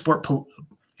making the sport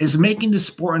making the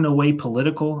sport in a way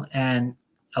political. And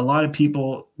a lot of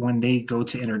people, when they go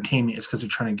to entertainment, it's because they're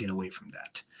trying to get away from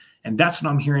that. And that's what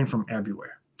I'm hearing from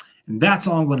everywhere. And that's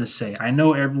all I'm going to say. I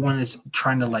know everyone is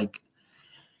trying to like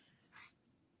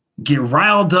get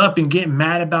riled up and get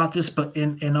mad about this, but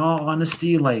in all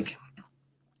honesty, like,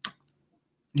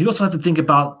 you also have to think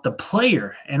about the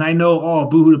player. And I know,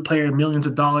 boo-hoo, the player, millions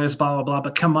of dollars, blah, blah, blah.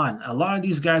 But come on, a lot of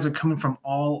these guys are coming from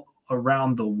all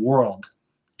around the world.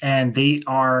 And they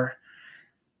are,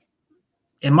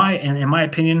 in my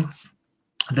opinion,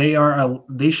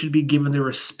 they should be given the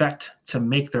respect to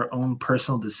make their own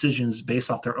personal decisions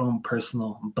based off their own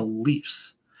personal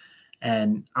beliefs.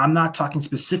 And I'm not talking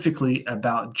specifically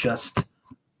about just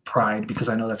pride, because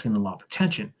I know that's getting a lot of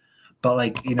attention. But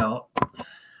like, you know,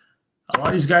 a lot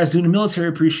of these guys doing the military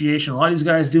appreciation, a lot of these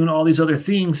guys doing all these other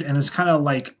things. And it's kind of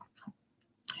like,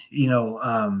 you know,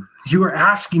 you are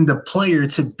asking the player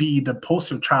to be the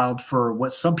poster child for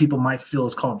what some people might feel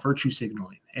is called virtue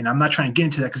signaling. And I'm not trying to get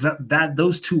into that, because that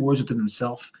those two words within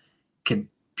themselves could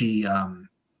be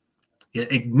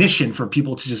ignition for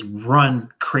people to just run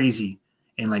crazy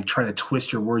and like try to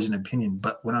twist your words and opinion.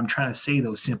 But what I'm trying to say,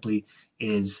 though, simply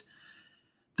is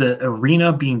the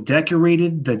arena being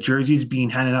decorated, the jerseys being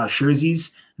handed out,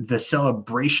 jerseys, the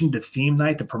celebration, the theme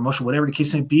night, the promotion, whatever the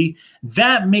case may be,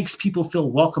 that makes people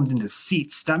feel welcomed in the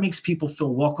seats. That makes people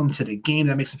feel welcome to the game.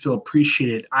 That makes them feel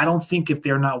appreciated. I don't think if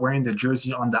they're not wearing the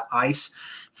jersey on the ice,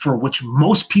 for which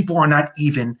most people are not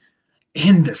even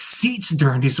in the seats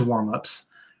during these warm-ups,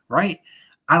 right?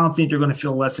 I don't think they're going to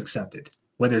feel less accepted,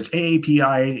 whether it's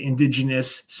AAPI,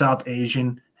 Indigenous, South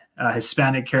Asian,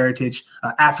 Hispanic heritage,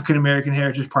 African-American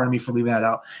heritage, pardon me for leaving that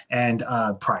out, and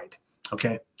pride.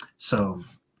 Okay, so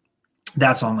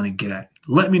that's all I'm going to get at.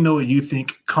 Let me know what you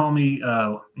think. Call me,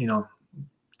 you know,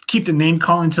 keep the name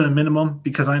calling to a minimum,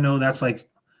 because I know that's like,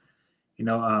 you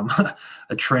know,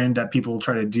 a trend that people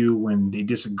try to do when they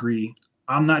disagree.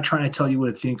 I'm not trying to tell you what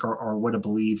to think or what to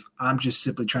believe. I'm just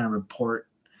simply trying to report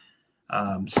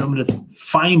some of the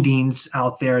findings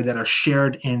out there that are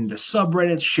shared in the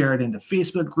subreddits, shared in the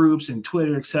Facebook groups and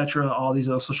Twitter, etc., all these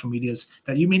other social medias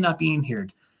that you may not be in here,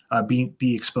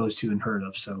 be exposed to and heard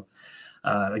of. So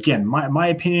again, my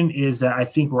opinion is that I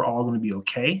think we're all going to be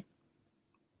okay.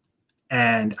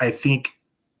 And I think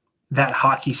that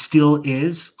hockey still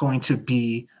is going to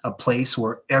be a place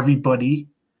where everybody,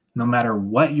 no matter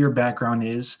what your background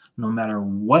is, no matter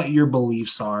what your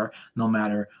beliefs are, no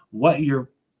matter what your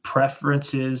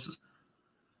preferences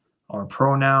or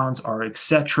pronouns or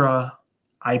etc.,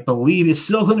 I believe it's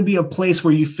still going to be a place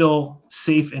where you feel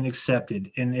safe and accepted.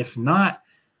 And if not,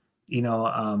 you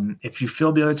know, if you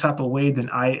feel the other type of way, then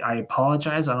I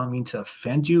apologize. I don't mean to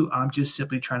offend you. I'm just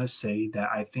simply trying to say that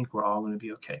I think we're all going to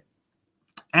be okay.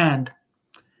 And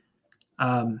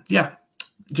yeah,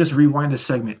 just rewind the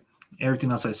segment.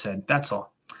 Everything else I said, that's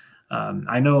all.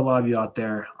 I know a lot of you out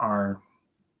there are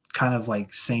kind of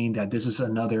like saying that this is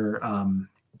another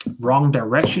wrong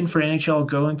direction for NHL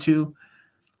going to,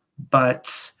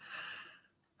 but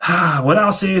what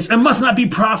I'll say is it must not be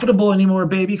profitable anymore,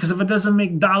 baby, because if it doesn't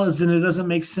make dollars, then it doesn't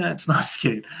make sense. No, I'm just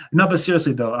kidding. No, but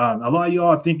seriously though, a lot of y'all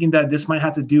are thinking that this might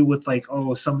have to do with like,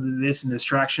 some of this and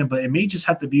distraction, but it may just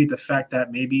have to be the fact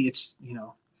that maybe it's, you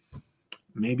know,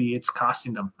 maybe it's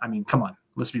costing them. I mean, come on,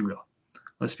 let's be real.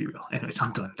 Anyways,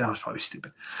 I'm done. That was probably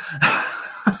stupid.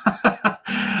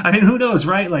 I mean, who knows,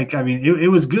 right? Like, I mean, it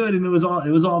was good and it was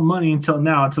all money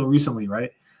until recently,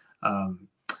 right?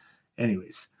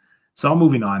 Anyways, so I'm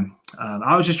moving on.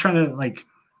 I was just trying to like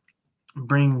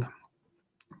bring,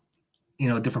 you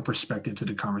know, a different perspective to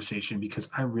the conversation, because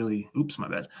I really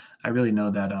know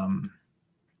that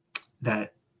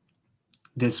that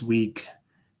this week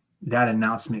that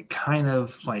announcement kind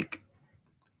of like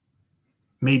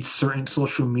made certain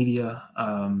social media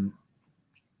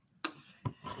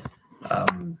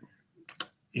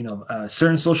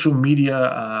certain social media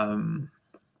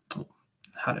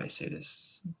how do I say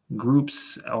this,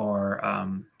 groups or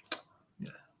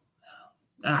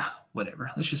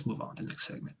whatever. Let's just move on to the next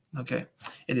segment. Okay,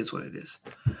 it is what it is.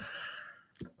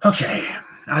 Okay,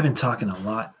 I've been talking a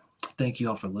lot. Thank you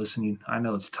all for listening. I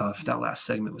know it's tough. That last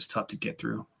segment was tough to get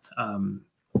through.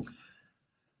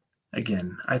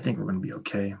 Again, I think we're going to be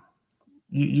okay.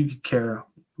 You could care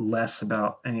less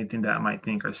about anything that I might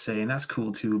think or say, and that's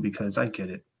cool too, because I get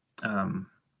it. You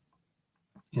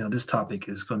know, this topic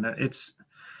is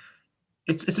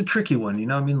it's a tricky one, you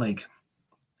know what I mean? Like,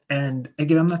 and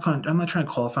again, I'm not trying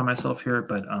to qualify myself here,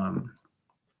 but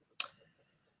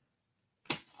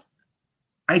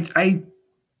I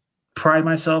pride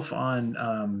myself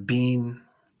on being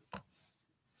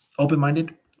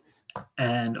open-minded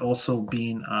and also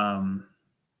being,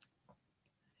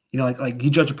 like you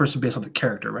judge a person based on the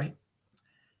character, right?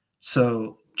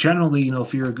 So generally,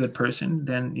 if you're a good person,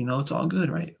 then, it's all good,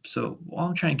 right? So all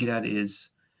I'm trying to get at is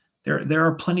there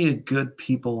are plenty of good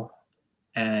people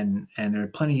and there are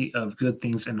plenty of good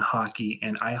things in hockey.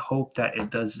 And I hope that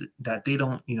that they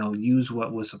don't, use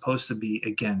what was supposed to be,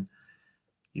 again,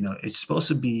 it's supposed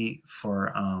to be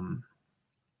for,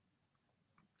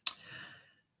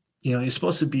 it's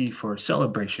supposed to be for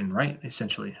celebration, right?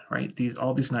 Essentially, right?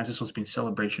 All these nights are supposed to be in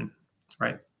celebration,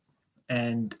 right?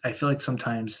 And I feel like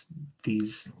sometimes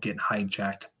these get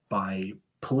hijacked by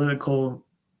political,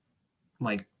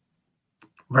 like,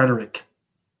 rhetoric,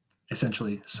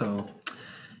 essentially. So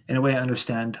in a way, I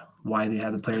understand why they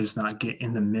have the players not get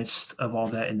in the midst of all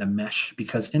that, in the mesh,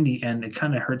 because in the end, it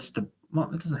kind of hurts it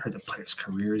doesn't hurt the players'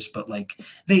 careers, but like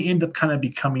they end up kind of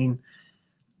becoming,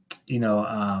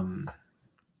 I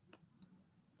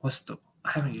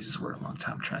haven't used this word in a long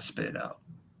time. I'm trying to spit it out.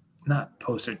 Not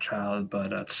poster child,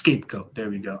 but scapegoat. There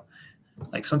we go.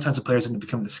 Like sometimes the players end up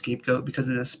becoming the scapegoat because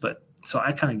of this, but so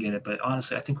I kind of get it. But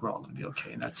honestly, I think we're all going to be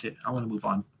okay, and that's it. I want to move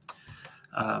on.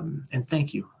 And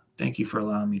thank you for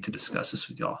allowing me to discuss this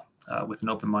with y'all with an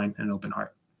open mind and an open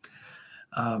heart.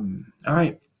 All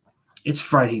right, it's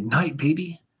Friday night,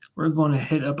 baby. We're going to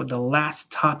hit up the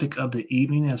last topic of the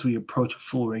evening as we approach a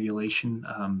full regulation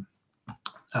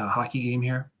hockey game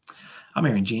here. I'm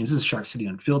Aaron James. This is Shark City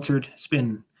Unfiltered. It's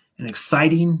been an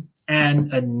exciting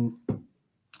and a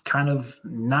kind of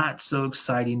not so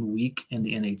exciting week in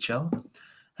the NHL.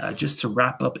 Just to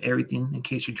wrap up everything, in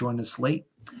case you're joining us late,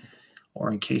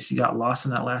 or in case you got lost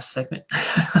in that last segment,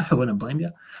 I wouldn't blame you.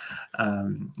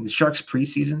 The Sharks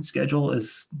preseason schedule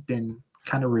has been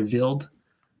kind of revealed.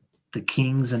 The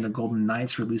Kings and the Golden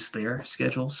Knights released their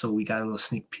schedule, so we got a little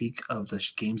sneak peek of the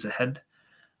games ahead,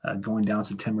 going down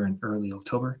September and early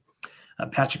October.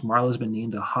 Patrick Marleau has been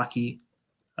named the hockey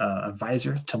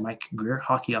advisor to Mike Greer,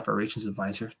 hockey operations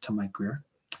advisor to Mike Greer.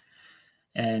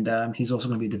 And he's also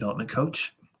going to be a development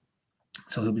coach.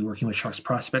 So he'll be working with Sharks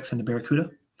prospects in the Barracuda.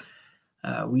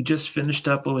 We just finished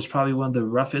up what was probably one of the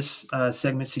roughest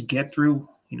segments to get through.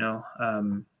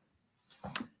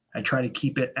 I try to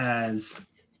keep it as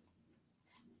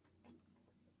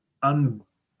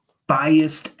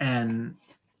unbiased and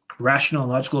rational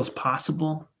and logical as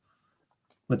possible,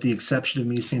 with the exception of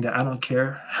me saying that I don't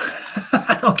care.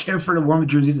 I don't care for the warm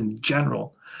jerseys in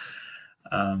general.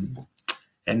 And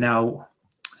now,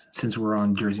 since we're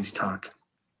on jerseys talk,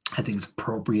 I think it's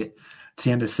appropriate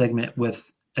to end the segment with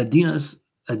Adidas,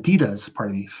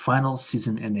 final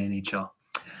season in the NHL.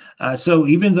 So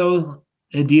even though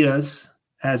Adidas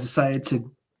has decided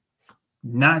to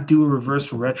not do a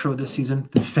reverse retro this season,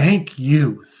 thank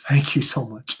you so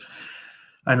much.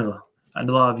 I know a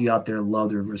lot of you out there love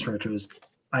the reverse retros.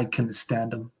 I couldn't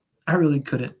stand them. I really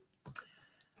couldn't.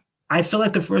 I feel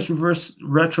like the first reverse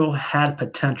retro had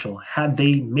potential. Had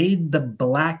they made the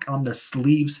black on the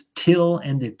sleeves teal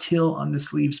and the teal on the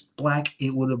sleeves black,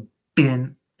 it would have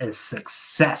been a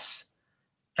success.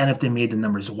 And if they made the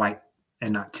numbers white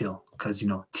and not teal, because,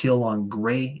 teal on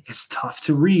gray is tough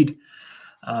to read.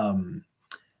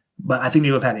 But I think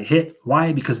they would have had a hit.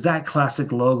 Why? Because that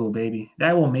classic logo, baby,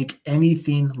 that will make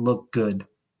anything look good.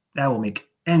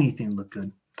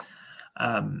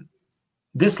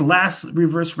 This last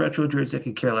reverse retro jersey I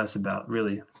could care less about,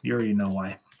 really. You already know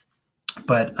why.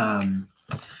 But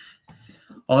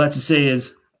all that to say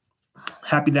is,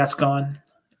 happy that's gone.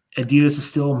 Adidas is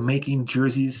still making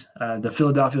jerseys. The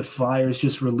Philadelphia Flyers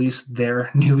just released their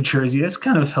new jersey. That's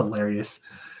kind of hilarious.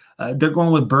 They're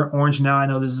going with burnt orange now. I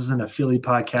know this isn't a Philly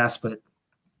podcast, but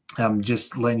I'm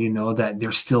just letting you know that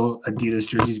there's still Adidas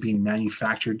jerseys being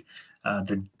manufactured.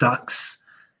 The Ducks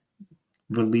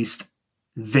released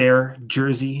their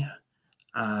jersey.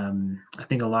 I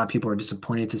think a lot of people are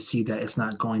disappointed to see that it's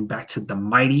not going back to the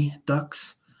mighty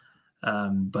Ducks.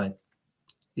 But,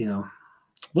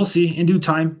 we'll see in due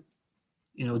time.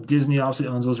 Disney obviously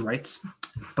owns those rights,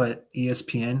 but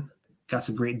ESPN got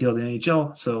a great deal with the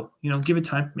NHL. So, give it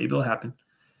time. Maybe it'll happen.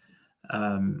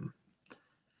 I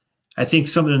think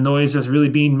some of the noise that's really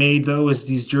being made, though, is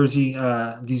these jerseys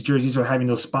are having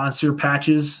those sponsor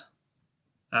patches.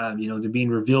 They're being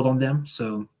revealed on them.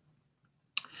 So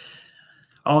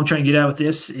all I'm trying to get out with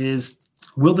this is,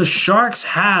 will the Sharks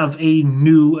have a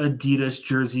new Adidas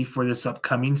jersey for this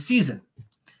upcoming season?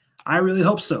 I really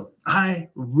hope so.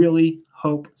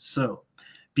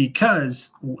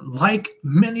 Because like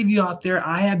many of you out there,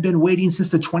 I have been waiting since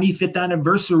the 25th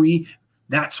anniversary.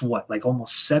 That's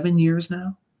almost 7 years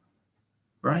now,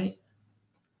 right?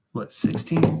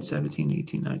 16, 17,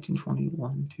 18, 19, 20,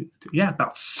 1, 2, 3. Yeah,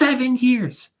 about 7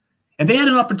 years. And they had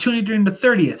an opportunity during the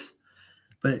 30th.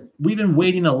 But we've been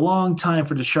waiting a long time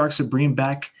for the Sharks to bring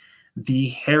back the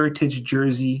heritage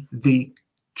jersey, the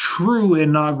true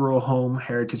inaugural home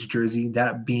heritage jersey,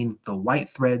 that being the white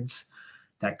threads,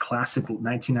 that classic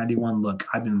 1991 look.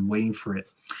 I've been waiting for it.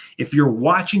 If you're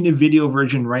watching the video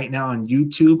version right now on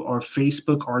YouTube or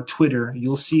Facebook or Twitter,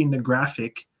 you'll see in the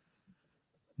graphic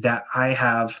that I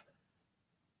have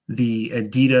the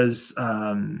Adidas,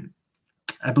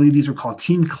 I believe these were called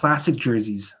Team Classic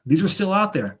jerseys. These are still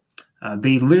out there.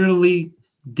 They literally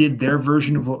did their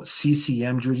version of what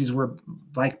CCM jerseys were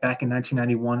like back in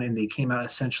 1991, and they came out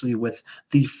essentially with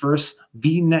the first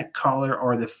V-neck collar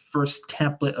or the first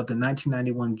template of the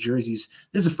 1991 jerseys.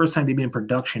 This is the first time they've been in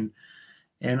production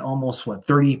in almost,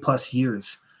 30-plus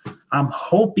years. I'm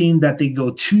hoping that they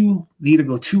either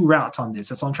go two routes on this.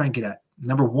 That's all I'm trying to get at.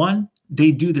 Number one,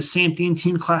 they do the same thing,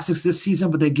 Team Classics this season,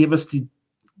 but they give us the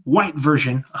white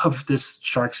version of this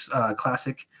Sharks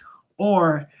Classic,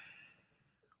 or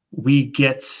we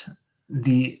get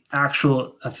the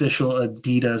actual official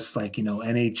Adidas,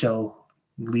 NHL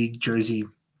league jersey,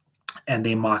 and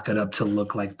they mock it up to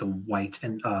look like the white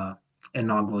and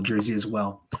inaugural jersey as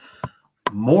well.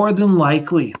 More than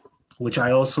likely, which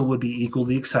I also would be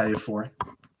equally excited for,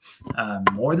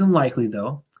 more than likely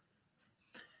though,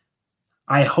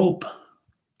 I hope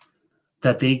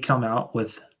that they come out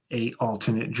with a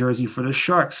alternate jersey for the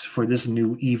Sharks for this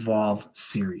new Evolve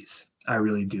series. I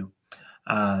really do.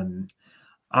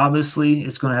 Obviously,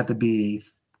 it's going to have to be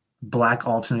a black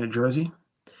alternate jersey.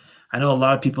 I know a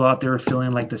lot of people out there are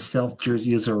feeling like the stealth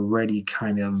jersey is already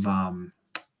kind of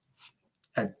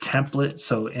a template.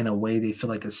 So in a way, they feel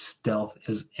like the stealth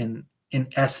is in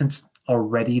essence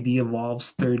already the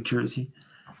Evolve's third jersey.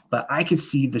 But I could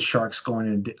see the Sharks going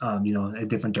in a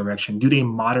different direction. Do they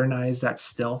modernize that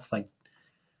stealth? I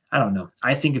don't know.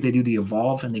 I think if they do the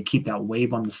Evolve and they keep that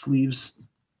wave on the sleeves,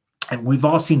 and we've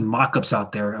all seen mock-ups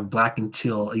out there of black and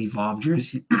teal Evolve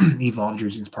jerseys.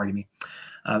 Pardon me.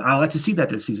 I'd like to see that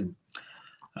this season.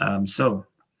 So,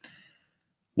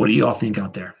 what do you all think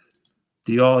out there?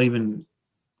 Do you all even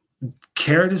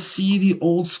care to see the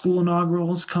old school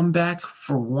inaugurals come back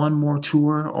for one more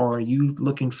tour, or are you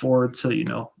looking forward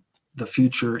to the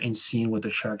future and seeing what the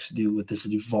Sharks do with this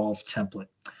Evolve template?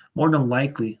 More than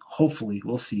likely, hopefully,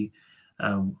 we'll see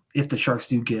if the Sharks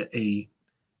do get a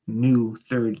new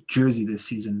third jersey this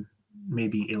season.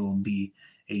 Maybe it will be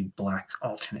a black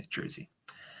alternate jersey.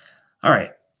 All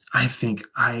right. I think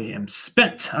I am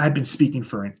spent. I've been speaking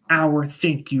for an hour.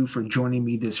 Thank you for joining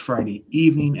me this Friday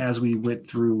evening as we went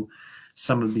through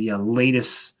some of the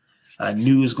latest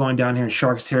news going down here in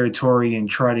Sharks territory and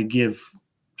try to give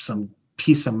some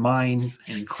peace of mind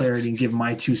and clarity and give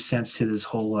my 2 cents to this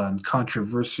whole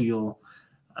controversial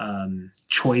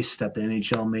choice that the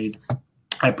NHL made.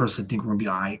 I personally think we're going to be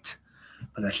all right,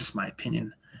 but that's just my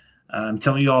opinion.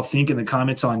 Tell me what you all think in the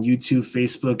comments on YouTube,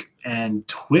 Facebook, and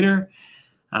Twitter.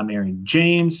 I'm Aaron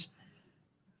James.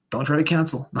 Don't try to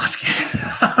cancel. No,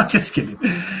 I'm just kidding.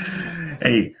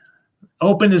 Hey,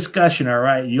 open discussion, all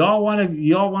right? You all want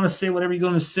to say whatever you're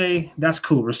going to say. That's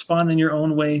cool. Respond in your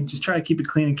own way. Just try to keep it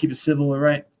clean and keep it civil, all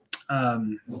right?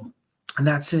 And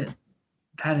that's it.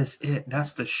 That is it.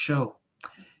 That's the show.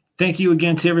 Thank you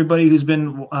again to everybody who's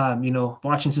been,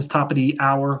 watching since top of the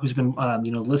hour, who's been,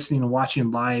 listening and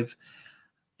watching live.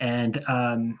 And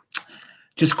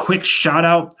just quick shout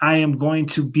out. I am going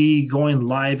to be going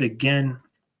live again.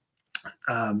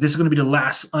 This is going to be the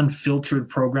last unfiltered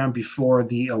program before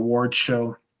the award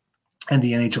show and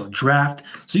the NHL draft.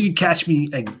 So you can catch me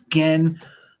again,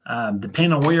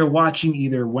 depending on where you're watching,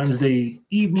 either Wednesday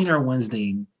evening or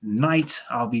Wednesday night.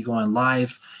 I'll be going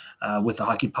live with the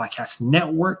Hockey Podcast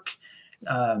Network,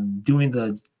 doing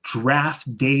the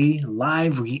draft day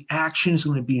live reaction. It's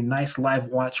going to be a nice live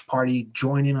watch party.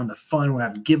 Join in on the fun. We'll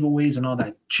have giveaways and all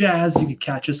that jazz. You can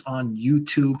catch us on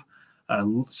YouTube.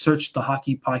 Search the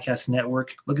Hockey Podcast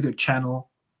Network. Look at their channel.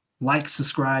 Like,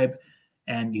 subscribe,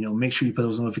 and make sure you put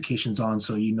those notifications on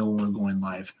so you know when we're going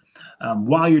live.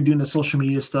 While you're doing the social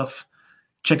media stuff,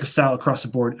 check us out across the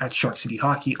board at Shark City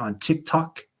Hockey on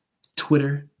TikTok,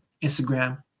 Twitter,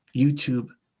 Instagram, YouTube,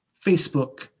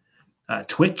 Facebook,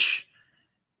 Twitch,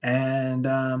 and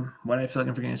what I feel like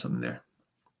I'm forgetting something there.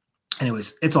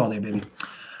 Anyways, it's all there, baby.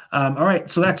 All right,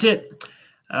 so that's it.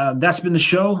 That's been the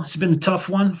show. It's been a tough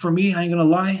one for me. I ain't gonna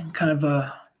lie. Kind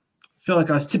of feel like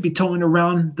I was tippy-toeing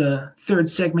around the third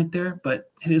segment there, but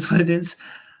it is what it is.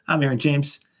 I'm Aaron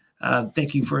James.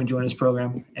 Thank you for enjoying this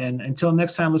program. And until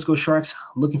next time, let's go Sharks.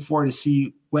 Looking forward to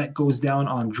see what goes down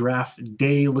on draft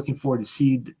day. Looking forward to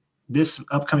see this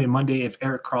upcoming Monday if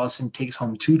Erik Karlsson takes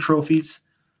home 2 trophies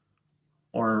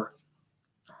or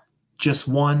just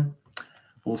 1.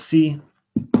 We'll see.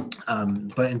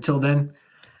 But until then,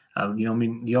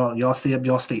 y'all stay up,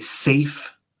 y'all stay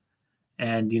safe.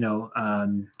 And,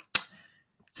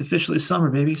 it's officially summer,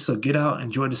 baby. So get out,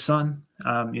 enjoy the sun,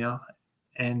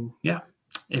 and yeah,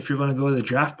 if you're going to go to the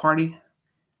draft party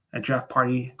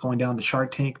going down the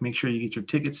Shark Tank, make sure you get your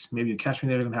tickets. Maybe you catch me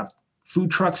there. They're going to have food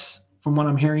trucks from what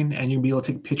I'm hearing, and you'll be able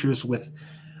to take pictures with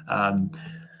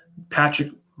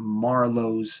Patrick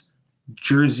Marleau's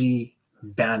jersey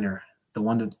banner, the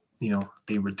one that,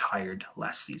 they retired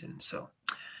last season. So,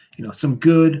 some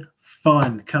good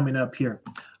fun coming up here.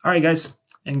 All right, guys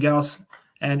and gals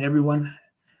and everyone.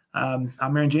 I'm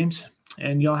Aaron James,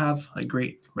 and y'all have a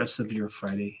great rest of your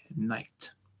Friday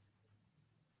night.